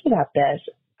thinking about this.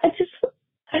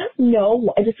 I don't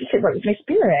know. I just feel right with my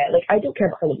spirit. I don't care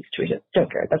about her living situation.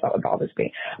 Don't care. That's not what bothers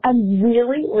me. I'm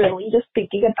really, really just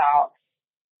thinking about,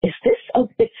 is this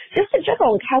just in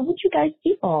general? How would you guys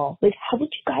feel? How would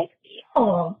you guys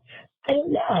feel? I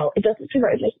don't know. It doesn't feel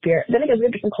right in my spirit. Then again, we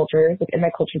have different cultures. In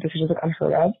my culture, this is just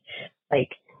unheard of.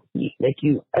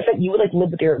 You would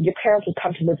live with your parents would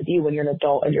come to live with you when you're an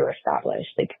adult and you're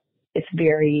established. It's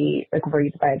very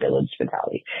raised by a village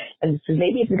mentality. And so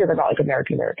maybe it's because I'm not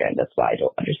American. That's why I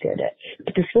don't understand it.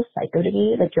 But this feels psycho to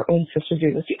me. Your own sister's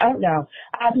doing this. I don't know.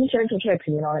 I haven't shared too much of my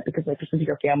opinion on it, because this is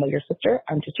your family, your sister.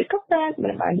 I'm just your girlfriend. I'm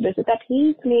gonna mind the business that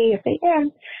please me if they can.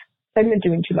 I've been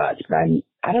doing too much, but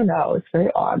I don't know. It's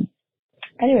very odd.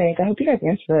 Anyways, I hope you guys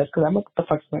answer this, because I'm what the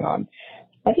fuck's going on.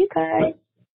 Love you guys.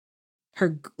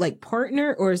 Her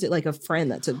partner, or is it a friend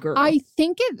that's a girl? I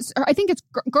think it's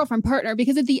girlfriend partner,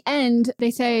 because at the end they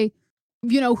say,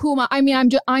 who am I? I mean,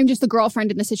 I'm just the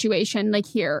girlfriend in the situation,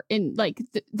 here in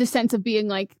the sense of being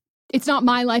it's not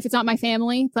my life, it's not my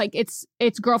family,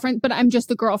 it's girlfriend, but I'm just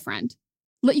the girlfriend.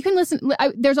 You can listen.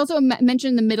 There's also a mention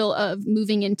in the middle of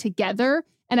moving in together,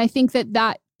 and I think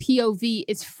that POV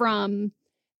is from.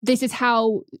 This is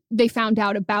how they found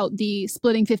out about the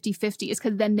splitting 50-50, is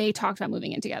because then they talked about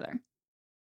moving in together.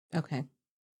 Okay.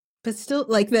 But still,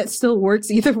 that still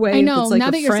works either way. I know, now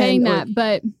that you're saying that,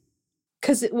 but...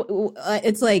 Because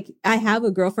it's I have a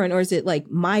girlfriend, or is it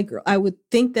my girl? I would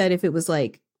think that if it was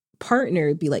partner,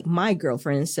 it'd be my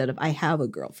girlfriend instead of I have a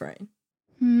girlfriend.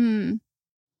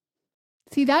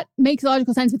 See, that makes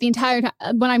logical sense, but the entire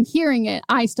time, when I'm hearing it,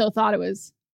 I still thought it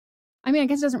was... I mean, I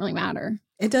guess it doesn't really matter.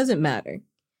 It doesn't matter.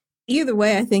 Either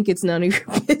way, I think it's none of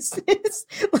your business.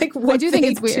 I do think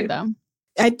it's weird, though.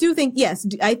 I do think, yes.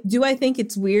 I think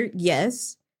it's weird?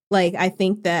 Yes. I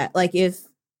think that,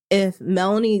 if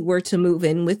Melanie were to move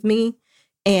in with me,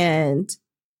 and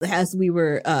as we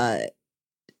were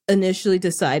initially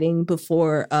deciding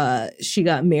before she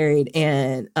got married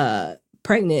and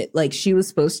pregnant, she was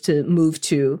supposed to move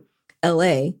to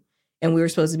LA, and we were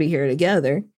supposed to be here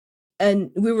together.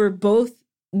 And we were both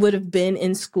would have been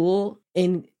in school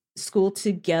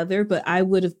together, but I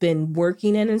would have been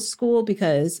working and in school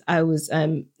because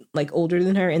I'm older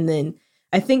than her. And then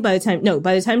I think by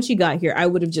the time she got here, I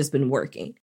would have just been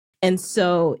working. And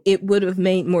so it would have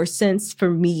made more sense for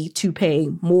me to pay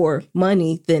more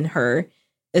money than her,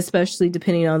 especially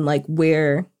depending on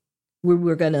where we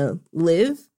were going to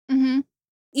live. Mm-hmm.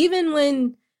 Even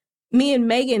when me and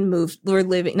Megan were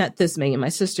living, not this Megan, my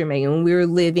sister Megan, when we were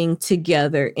living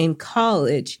together in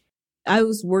college, I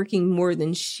was working more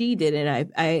than she did.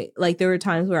 And I there were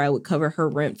times where I would cover her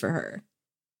rent for her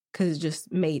because it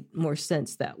just made more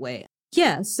sense that way.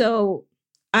 Yeah. So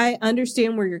I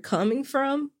understand where you're coming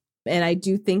from. And I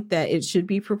do think that it should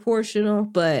be proportional,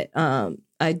 but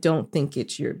I don't think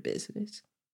it's your business.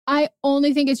 I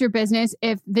only think it's your business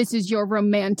if this is your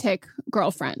romantic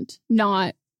girlfriend,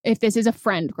 not if this is a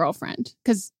friend girlfriend.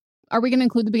 Because are we going to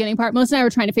include the beginning part? Melissa and I were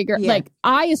trying to figure,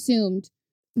 I assumed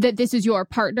that this is your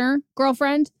partner,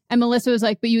 girlfriend. And Melissa was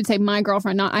like, but you would say my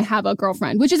girlfriend, not I have a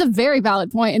girlfriend, which is a very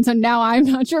valid point. And so now I'm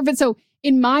not sure. But so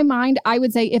in my mind, I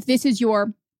would say if this is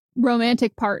your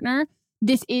romantic partner,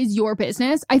 this is your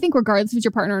business. I think regardless if it's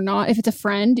your partner or not, if it's a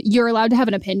friend, you're allowed to have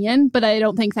an opinion. But I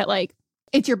don't think that like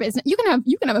it's your business. You can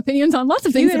have opinions on lots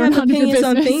of things. You can have opinions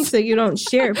on things that you don't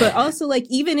share. But also like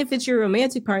even if it's your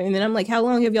romantic partner, then I'm like, how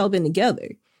long have y'all been together?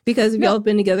 Because if y'all have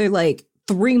been together like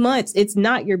 3 months, it's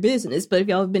not your business. But if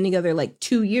y'all have been together like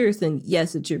 2 years, then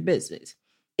yes, it's your business.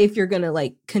 If you're going to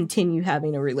like continue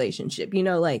having a relationship, you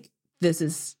know, like this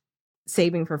is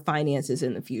saving for finances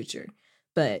in the future.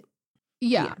 But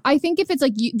yeah, I think if it's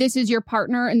like this is your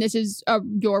partner and this is a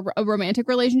romantic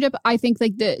relationship, I think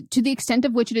like to the extent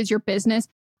of which it is your business,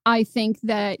 I think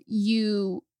that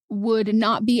you would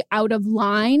not be out of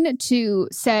line to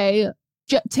say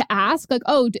to ask like,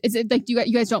 oh, is it like you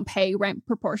guys don't pay rent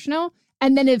proportional?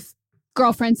 And then if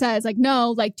girlfriend says like,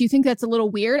 no, like, do you think that's a little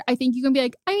weird? I think you can be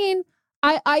like, I mean,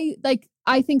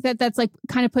 I think that's like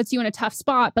kind of puts you in a tough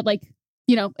spot, but like,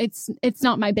 you know, it's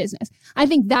not my business. I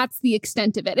think that's the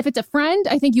extent of it. If it's a friend,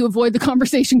 I think you avoid the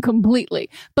conversation completely.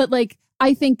 But like,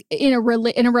 I think in a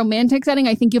romantic setting,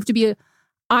 I think you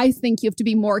have to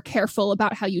be more careful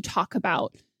about how you talk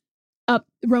about a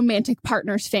romantic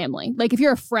partner's family. Like if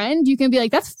you're a friend, you can be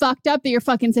like, that's fucked up that your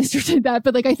fucking sister did that.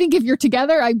 But like, I think if you're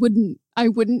together, I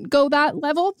wouldn't go that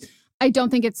level. I don't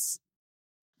think it's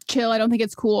chill. I don't think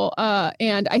it's cool.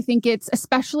 And I think it's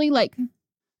especially like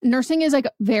nursing is like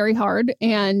very hard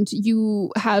and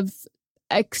you have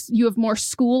more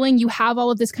schooling, you have all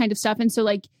of this kind of stuff. And so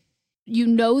like, you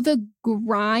know, the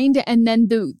grind. And then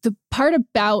the part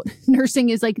about nursing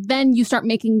is like, then you start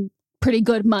making pretty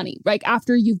good money, like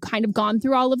after you've kind of gone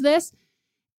through all of this.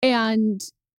 And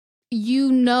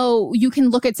you know, you can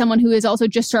look at someone who is also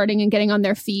just starting and getting on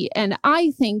their feet. And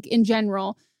I think in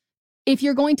general, if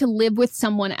you're going to live with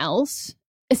someone else,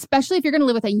 especially if you're going to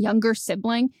live with a younger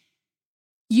sibling,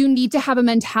 you need to have a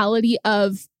mentality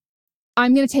of,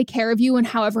 I'm going to take care of you in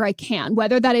however I can,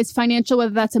 whether that is financial,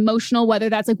 whether that's emotional, whether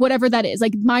that's like whatever that is.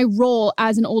 Like my role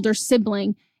as an older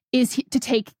sibling is to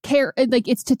take care, like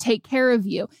it's to take care of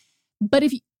you. But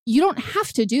if you don't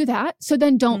have to do that, so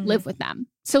then don't live with them.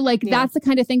 So like, that's the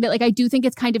kind of thing that like, I do think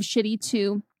it's kind of shitty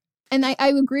to, and I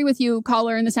agree with you,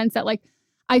 caller, in the sense that like,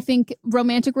 I think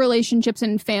romantic relationships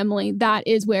and family, that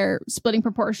is where splitting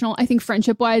proportional. I think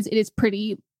friendship wise, it is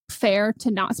pretty fair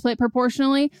to not split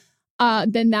proportionally.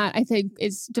 Then that I think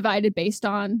is divided based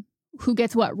on who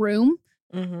gets what room.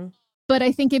 Mm-hmm. But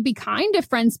I think it'd be kind if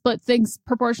friends split things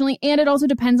proportionally. And it also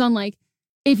depends on like,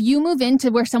 if you move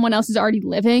into where someone else is already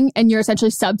living and you're essentially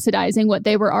subsidizing what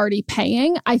they were already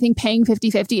paying, I think paying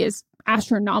 50-50 is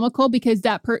astronomical because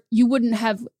you wouldn't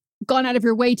have gone out of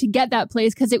your way to get that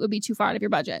place because it would be too far out of your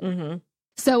budget. Mm-hmm.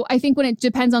 So I think when it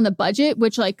depends on the budget,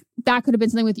 which like that could have been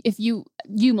something with if you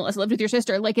Melissa lived with your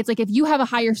sister, like it's like if you have a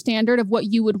higher standard of what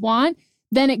you would want,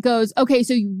 then it goes, okay,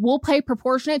 so we'll pay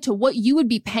proportionate to what you would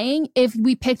be paying if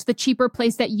we picked the cheaper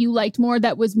place that you liked more,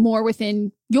 that was more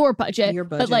within your budget.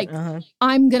 But like,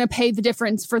 I'm going to pay the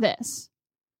difference for this.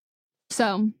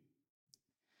 So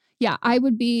yeah, I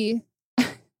would be,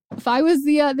 if I was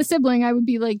the sibling, I would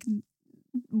be like,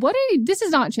 this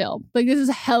is not chill. Like this is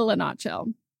hella not chill.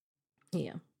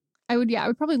 Yeah. I would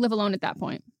probably live alone at that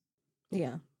point.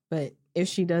 Yeah. But if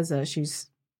she does, she's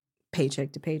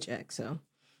paycheck to paycheck. So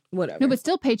whatever. No, but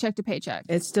still paycheck to paycheck.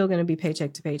 It's still going to be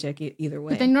paycheck to paycheck either way.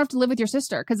 But then you don't have to live with your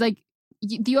sister because like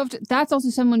you have to, that's also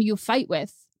someone you fight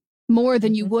with more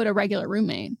than you would a regular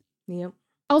roommate. Yep.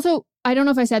 Also, I don't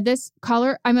know if I said this,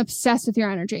 caller, I'm obsessed with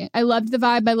your energy. I loved the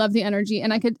vibe. I love the energy.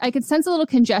 And I could sense a little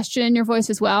congestion in your voice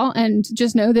as well. And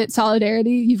just know that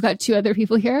solidarity, you've got 2 other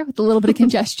people here with a little bit of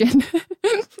congestion.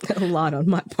 A lot on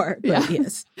my part, but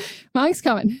yes. Mike's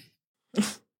coming.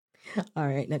 All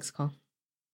right, next call.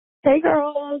 Hey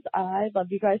girls, I love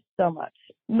you guys so much.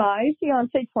 My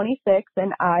fiance 26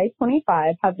 and I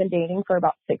 25 have been dating for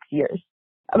about 6 years.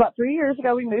 About 3 years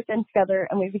ago, we moved in together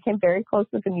and we became very close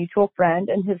with a mutual friend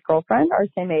and his girlfriend, our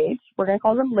same age. We're going to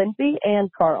call them Lindsay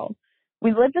and Carl.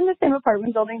 We lived in the same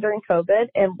apartment building during COVID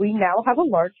and we now have a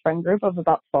large friend group of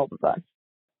about 12 of us.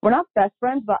 We're not best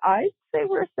friends, but I'd say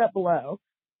we're a step below.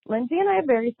 Lindsay and I have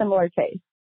very similar tastes.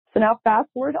 So now fast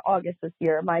forward to August this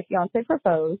year, my fiance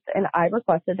proposed and I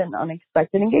requested an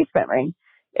unexpected engagement ring.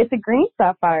 It's a green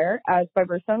sapphire as by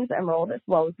birthstone's emerald as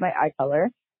well as my eye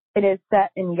color. It is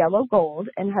set in yellow gold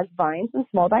and has vines and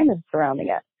small diamonds surrounding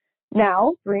it.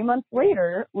 Now, 3 months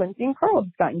later, Lindsay and Carl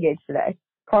just got engaged today.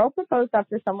 Carl proposed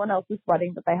after someone else's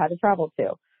wedding that they had to travel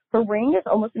to. Her ring is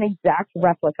almost an exact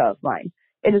replica of mine.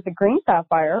 It is a green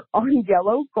sapphire on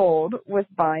yellow gold with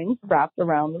vines wrapped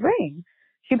around the ring.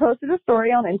 She posted a story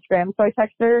on Instagram, so I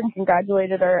texted her and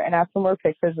congratulated her and asked for more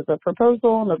pictures of the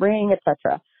proposal and the ring,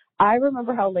 etc. I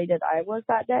remember how elated I was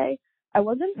that day. I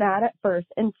wasn't mad at first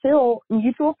until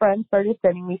mutual friends started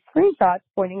sending me screenshots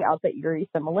pointing out the eerie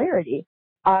similarity.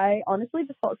 I honestly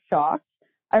just felt shocked.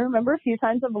 I remember a few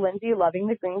times of Lindsay loving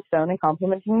the green stone and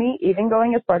complimenting me, even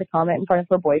going as far to comment in front of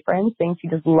her boyfriend, saying she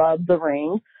just loved the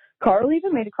ring. Carl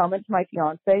even made a comment to my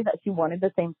fiance that she wanted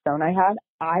the same stone I had.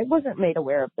 I wasn't made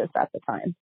aware of this at the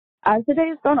time. As the day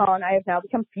has gone on, I have now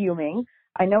become fuming.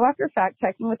 I know after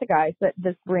fact-checking with the guys that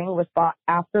this ring was bought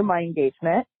after my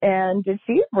engagement. And did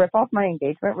she rip off my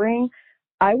engagement ring?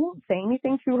 I won't say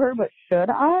anything to her, but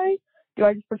should I? Do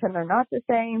I just pretend they're not the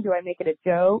same? Do I make it a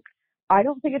joke? I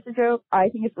don't think it's a joke. I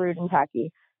think it's rude and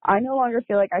tacky. I no longer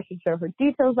feel like I should show her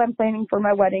details I'm planning for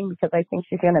my wedding because I think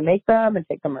she's going to make them and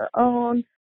take them her own.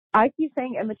 I keep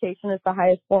saying imitation is the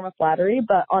highest form of flattery,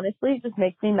 but honestly, it just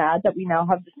makes me mad that we now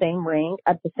have the same ring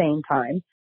at the same time.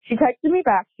 She texted me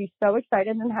back. She's so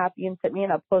excited and happy and sent me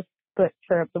an up-close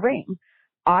picture of the ring.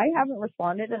 I haven't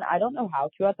responded, and I don't know how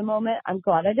to at the moment. I'm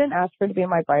glad I didn't ask her to be in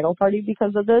my bridal party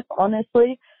because of this,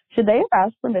 honestly. Should they have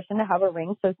asked permission to have a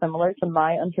ring so similar to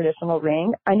my untraditional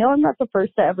ring? I know I'm not the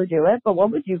first to ever do it, but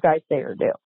what would you guys say or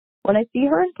do? When I see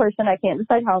her in person, I can't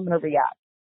decide how I'm going to react.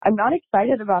 I'm not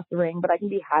excited about the ring, but I can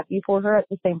be happy for her at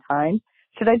the same time.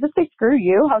 Should I just say, screw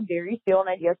you? How dare you steal an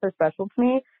idea so special to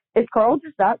me? Is Carl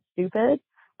just that stupid?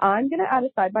 I'm going to add a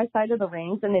side-by-side of the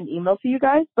rings in an email to you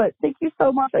guys, but thank you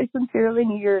so much. I sincerely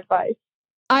need your advice.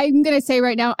 I'm going to say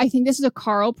right now, I think this is a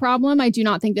Carl problem. I do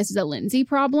not think this is a Lindsay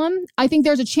problem. I think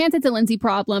there's a chance it's a Lindsay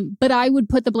problem, but I would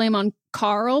put the blame on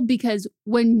Carl because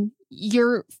when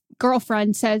your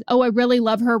girlfriend says, oh, I really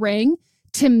love her ring,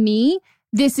 to me,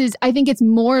 I think it's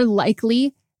more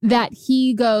likely that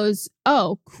he goes,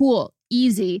 oh, cool,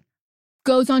 easy,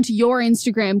 goes onto your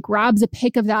Instagram, grabs a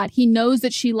pic of that. He knows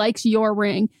that she likes your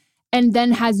ring and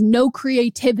then has no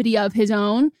creativity of his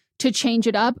own to change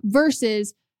it up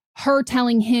versus her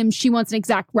telling him she wants an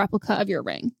exact replica of your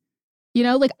ring. You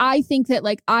know, like I think that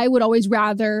like I would always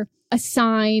rather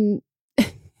assign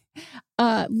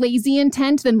lazy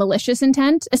intent than malicious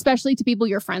intent, especially to people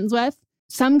you're friends with.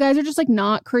 Some guys are just like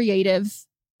not creative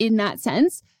in that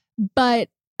sense. But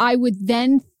I would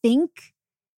then think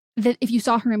that if you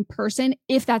saw her in person,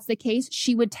 if that's the case,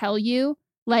 she would tell you,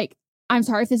 like, I'm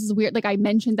sorry if this is weird. Like I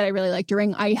mentioned that I really liked your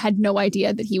ring. I had no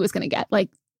idea that he was going to get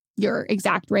like your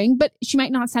exact ring, but she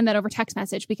might not send that over text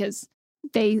message because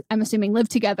they, I'm assuming, live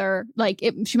together. Like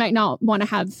she might not want to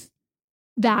have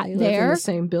that they there. live in the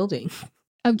same building.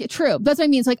 Okay, true. That's what I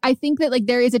mean. It's like, I think that like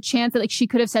there is a chance that like she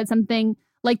could have said something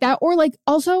like that. Or like,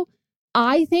 also,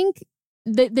 I think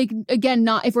that they, again,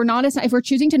 not, if we're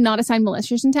choosing to not assign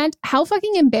malicious intent, how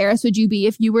fucking embarrassed would you be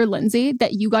if you were Lindsay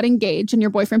that you got engaged and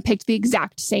your boyfriend picked the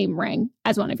exact same ring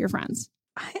as one of your friends?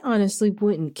 I honestly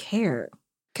wouldn't care.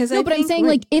 But I'm saying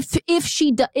like if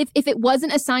it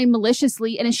wasn't assigned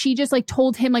maliciously and she just like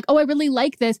told him like, oh, I really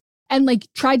like this, and like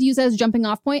tried to use that as a jumping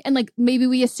off point, and like maybe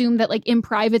we assume that like in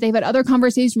private they've had other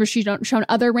conversations where she's shown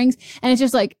other rings, and it's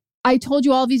just like, I told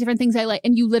you all these different things I like,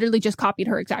 and you literally just copied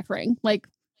her exact ring. Like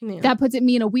that puts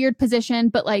me in a weird position.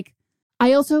 But like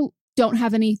I also don't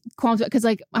have any qualms because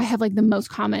like I have like the most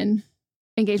common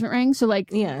engagement ring, so like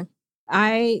yeah.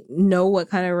 I know what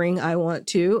kind of ring I want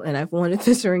too, and I've wanted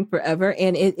this ring forever,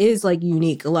 and it is like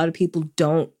unique. A lot of people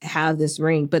don't have this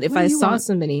ring, but if I saw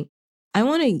somebody, I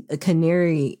want a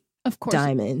canary of course,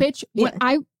 diamond. Bitch, yeah.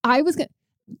 I was gonna.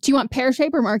 Do you want pear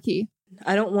shape or marquee?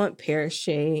 I don't want pear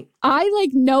shape. I like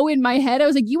know in my head, I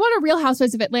was like, you want a Real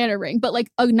Housewives of Atlanta ring, but like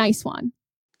a nice one.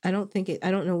 I don't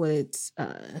know what it's.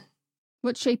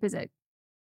 What shape is it?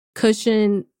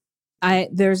 Cushion.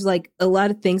 There's like a lot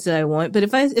of things that I want, but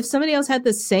if somebody else had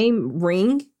the same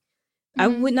ring, I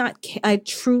would not. I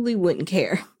truly wouldn't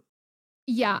care.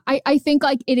 Yeah, I think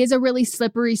like it is a really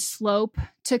slippery slope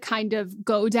to kind of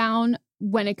go down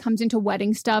when it comes into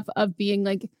wedding stuff of being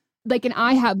like, and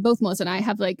I have both Melissa and I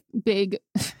have like big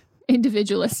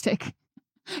individualistic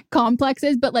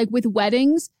complexes, but like with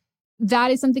weddings, that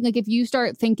is something like if you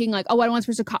start thinking like, oh, I don't want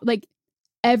this person to like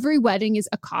every wedding is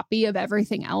a copy of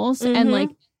everything else, and like.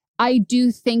 I do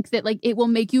think that like it will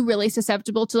make you really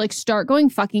susceptible to like start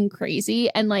going fucking crazy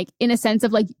and like in a sense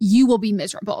of like you will be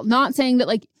miserable. Not saying that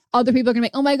like other people are gonna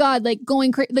be, oh my God, like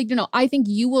going crazy. Like, no, I think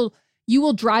you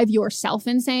will drive yourself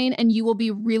insane and you will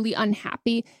be really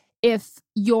unhappy if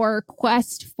your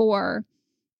quest for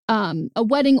a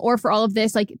wedding or for all of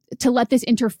this, like to let this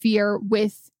interfere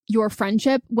with your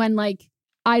friendship when like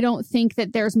I don't think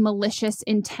that there's malicious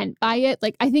intent by it.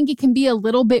 Like I think it can be a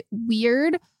little bit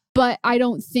weird. But I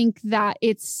don't think that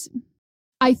it's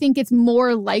I think it's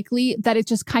more likely that it's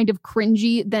just kind of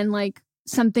cringy than like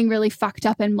something really fucked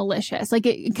up and malicious. Like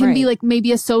it can be like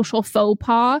maybe a social faux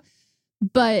pas,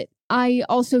 but I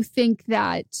also think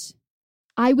that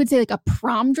I would say like a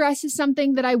prom dress is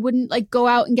something that I wouldn't like go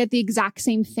out and get the exact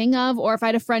same thing of. Or if I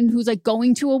had a friend who's like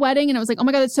going to a wedding and I was like, oh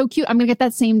my God, that's so cute, I'm going to get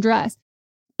that same dress.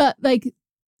 But like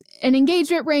an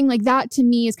engagement ring, like that to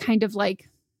me is kind of like,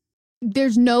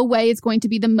 there's no way it's going to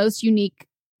be the most unique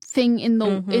thing in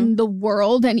the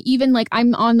world. And even like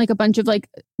I'm on like a bunch of like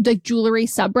jewelry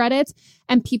subreddits,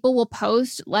 and people will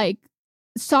post like,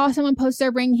 saw someone post their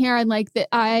ring here and like that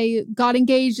I got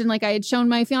engaged and like I had shown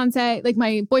my fiance, like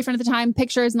my boyfriend at the time,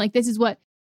 pictures and like this is what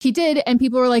he did, and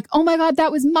people were like, oh my God,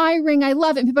 that was my ring, I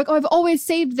love it. And people are like, oh, I've always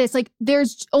saved this. Like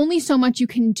there's only so much you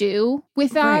can do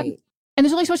with that. And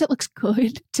there's only so much that looks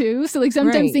good too. So like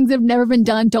sometimes things that have never been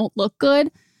done don't look good.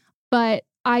 But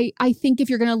I think if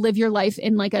you're going to live your life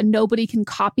in like a nobody can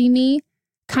copy me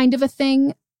kind of a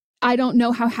thing, I don't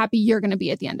know how happy you're going to be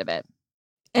at the end of it.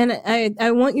 And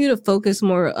I want you to focus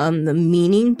more on the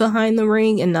meaning behind the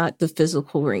ring and not the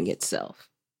physical ring itself.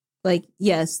 Like,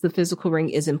 yes, the physical ring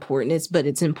is important, but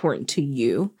it's important to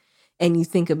you. And you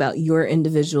think about your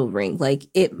individual ring. Like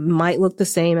it might look the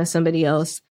same as somebody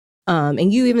else.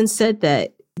 And you even said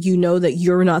that you know that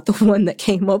you're not the one that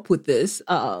came up with this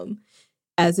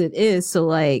as it is. So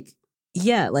like,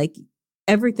 yeah, like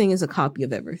everything is a copy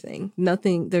of everything.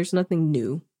 There's nothing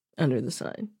new under the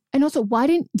sun. And also, why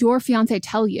didn't your fiance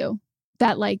tell you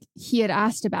that like he had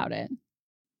asked about it?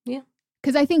 Yeah.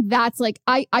 Because I think that's like,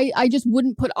 I just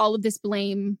wouldn't put all of this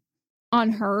blame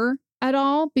on her at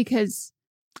all, because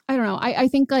I don't know. I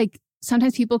think like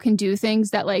sometimes people can do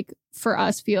things that like for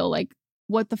us feel like,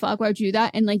 what the fuck, why would you do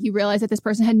that? And like you realize that this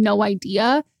person had no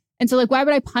idea. And so like, why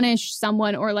would I punish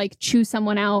someone or like choose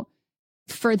someone out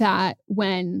for that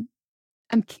when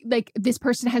I'm like, this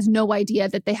person has no idea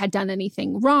that they had done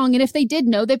anything wrong. And if they did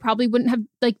know, they probably wouldn't have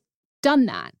like done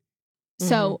that.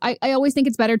 So I always think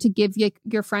it's better to give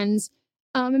your friends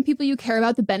and people you care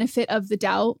about the benefit of the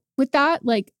doubt with that.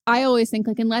 Like, I always think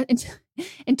like,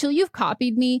 until you've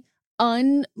copied me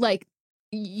like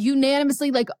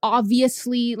unanimously, like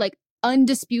obviously, like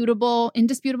indisputable,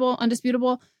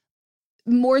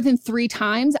 more than 3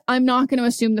 times, I'm not going to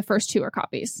assume the first 2 are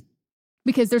copies,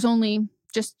 because there's only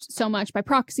just so much by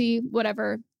proxy,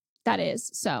 whatever that is.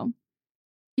 So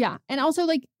yeah. And also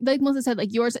like Melissa said,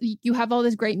 like yours, you have all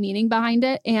this great meaning behind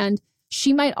it, and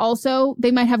they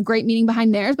might have great meaning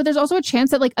behind theirs, but there's also a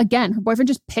chance that like, again, her boyfriend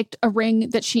just picked a ring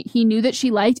that he knew that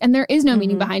she liked and there is no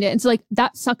meaning behind it. And so like,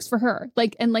 that sucks for her.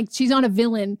 Like, and like, she's not a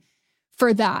villain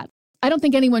for that. I don't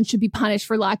think anyone should be punished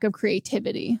for lack of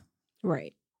creativity.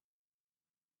 Right.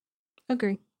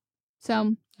 Agree.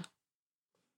 So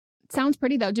sounds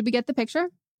pretty though. Did we get the picture?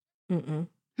 Mm-mm.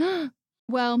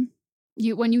 Well,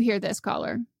 when you hear this,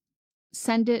 caller,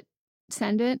 send it,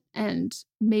 and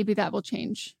maybe that will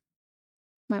change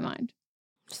my mind.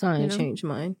 It's not going to change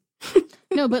mine.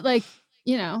 No, but like,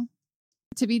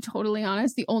 to be totally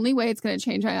honest, the only way it's going to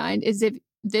change my mind is if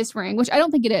this ring, which I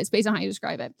don't think it is based on how you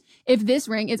describe it, if this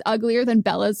ring is uglier than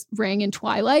Bella's ring in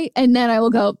Twilight, and then I will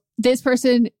go, this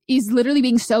person is literally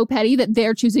being so petty that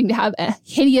they're choosing to have a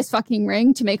hideous fucking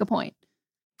ring to make a point.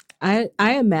 I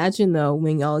imagine though,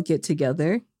 when y'all get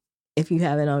together, if you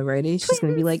haven't already, she's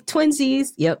going to be like,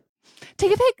 twinsies. Yep.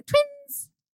 Take a pic, twins.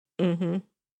 Mm-hmm.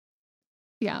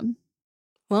 Yeah.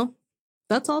 Well,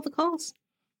 that's all the calls.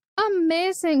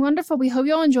 Amazing. Wonderful. We hope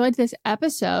you all enjoyed this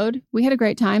episode. We had a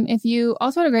great time. If you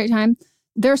also had a great time,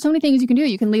 there are so many things you can do.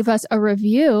 You can leave us a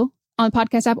review on the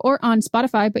podcast app or on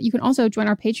Spotify, but you can also join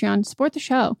our Patreon, support the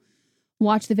show,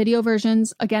 watch the video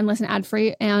versions, again, listen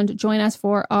ad-free, and join us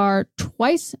for our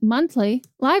twice monthly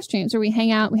live streams where we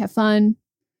hang out, we have fun,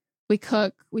 we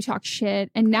cook, we talk shit,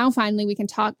 and now finally we can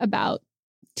talk about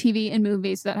TV and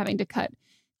movies without having to cut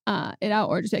it out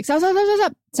or just like, stop.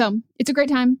 So it's a great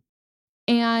time.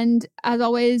 And as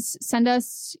always, send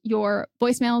us your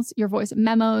voicemails, your voice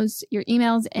memos, your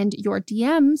emails, and your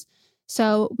DMs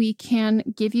so we can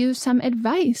give you some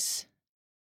advice.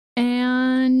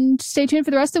 And stay tuned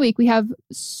for the rest of the week. We have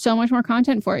so much more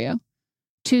content for you.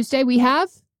 Tuesday, we have...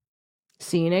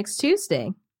 See you next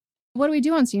Tuesday. What do we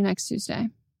do on See You Next Tuesday?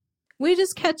 We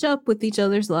just catch up with each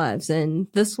other's lives. And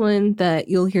this one that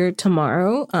you'll hear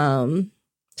tomorrow,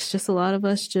 it's just a lot of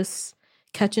us just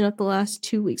catching up the last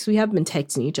 2 weeks. We have been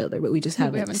texting each other, but we just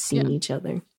haven't seen each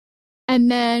other. And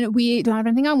then we don't have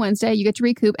anything on Wednesday. You get to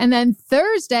recoup. And then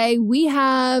Thursday, we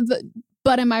have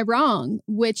But Am I Wrong?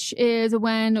 Which is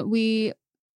when we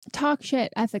talk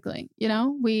shit ethically.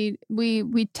 We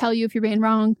tell you if you're being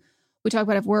wrong. We talk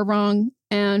about if we're wrong.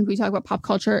 and we talk about pop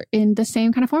culture in the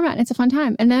same kind of format. It's a fun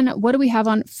time. And then what do we have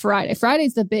on Friday?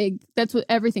 Friday's that's what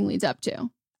everything leads up to.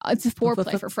 It's a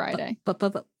foreplay for Friday.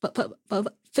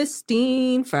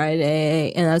 Fistine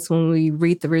Friday. And that's when we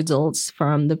read the results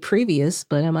from the previous,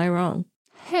 but am I wrong?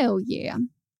 Hell yeah.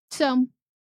 So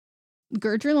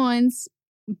gird your loins,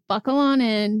 buckle on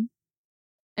in,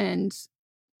 and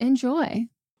enjoy.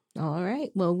 All right.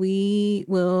 Well, we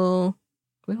don't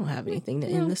have anything to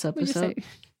end this episode.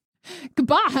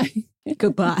 Goodbye.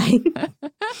 Goodbye.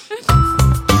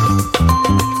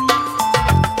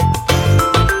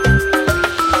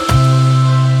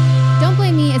 Don't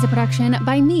Blame Me is a production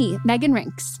by me, Megan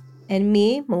Rinks. And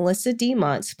me, Melissa D.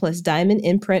 Montz, plus Diamond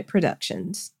Imprint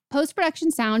Productions.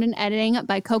 Post-production sound and editing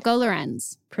by Coco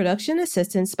Lorenz. Production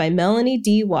assistance by Melanie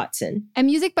D. Watson. And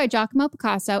music by Giacomo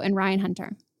Picasso and Ryan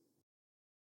Hunter.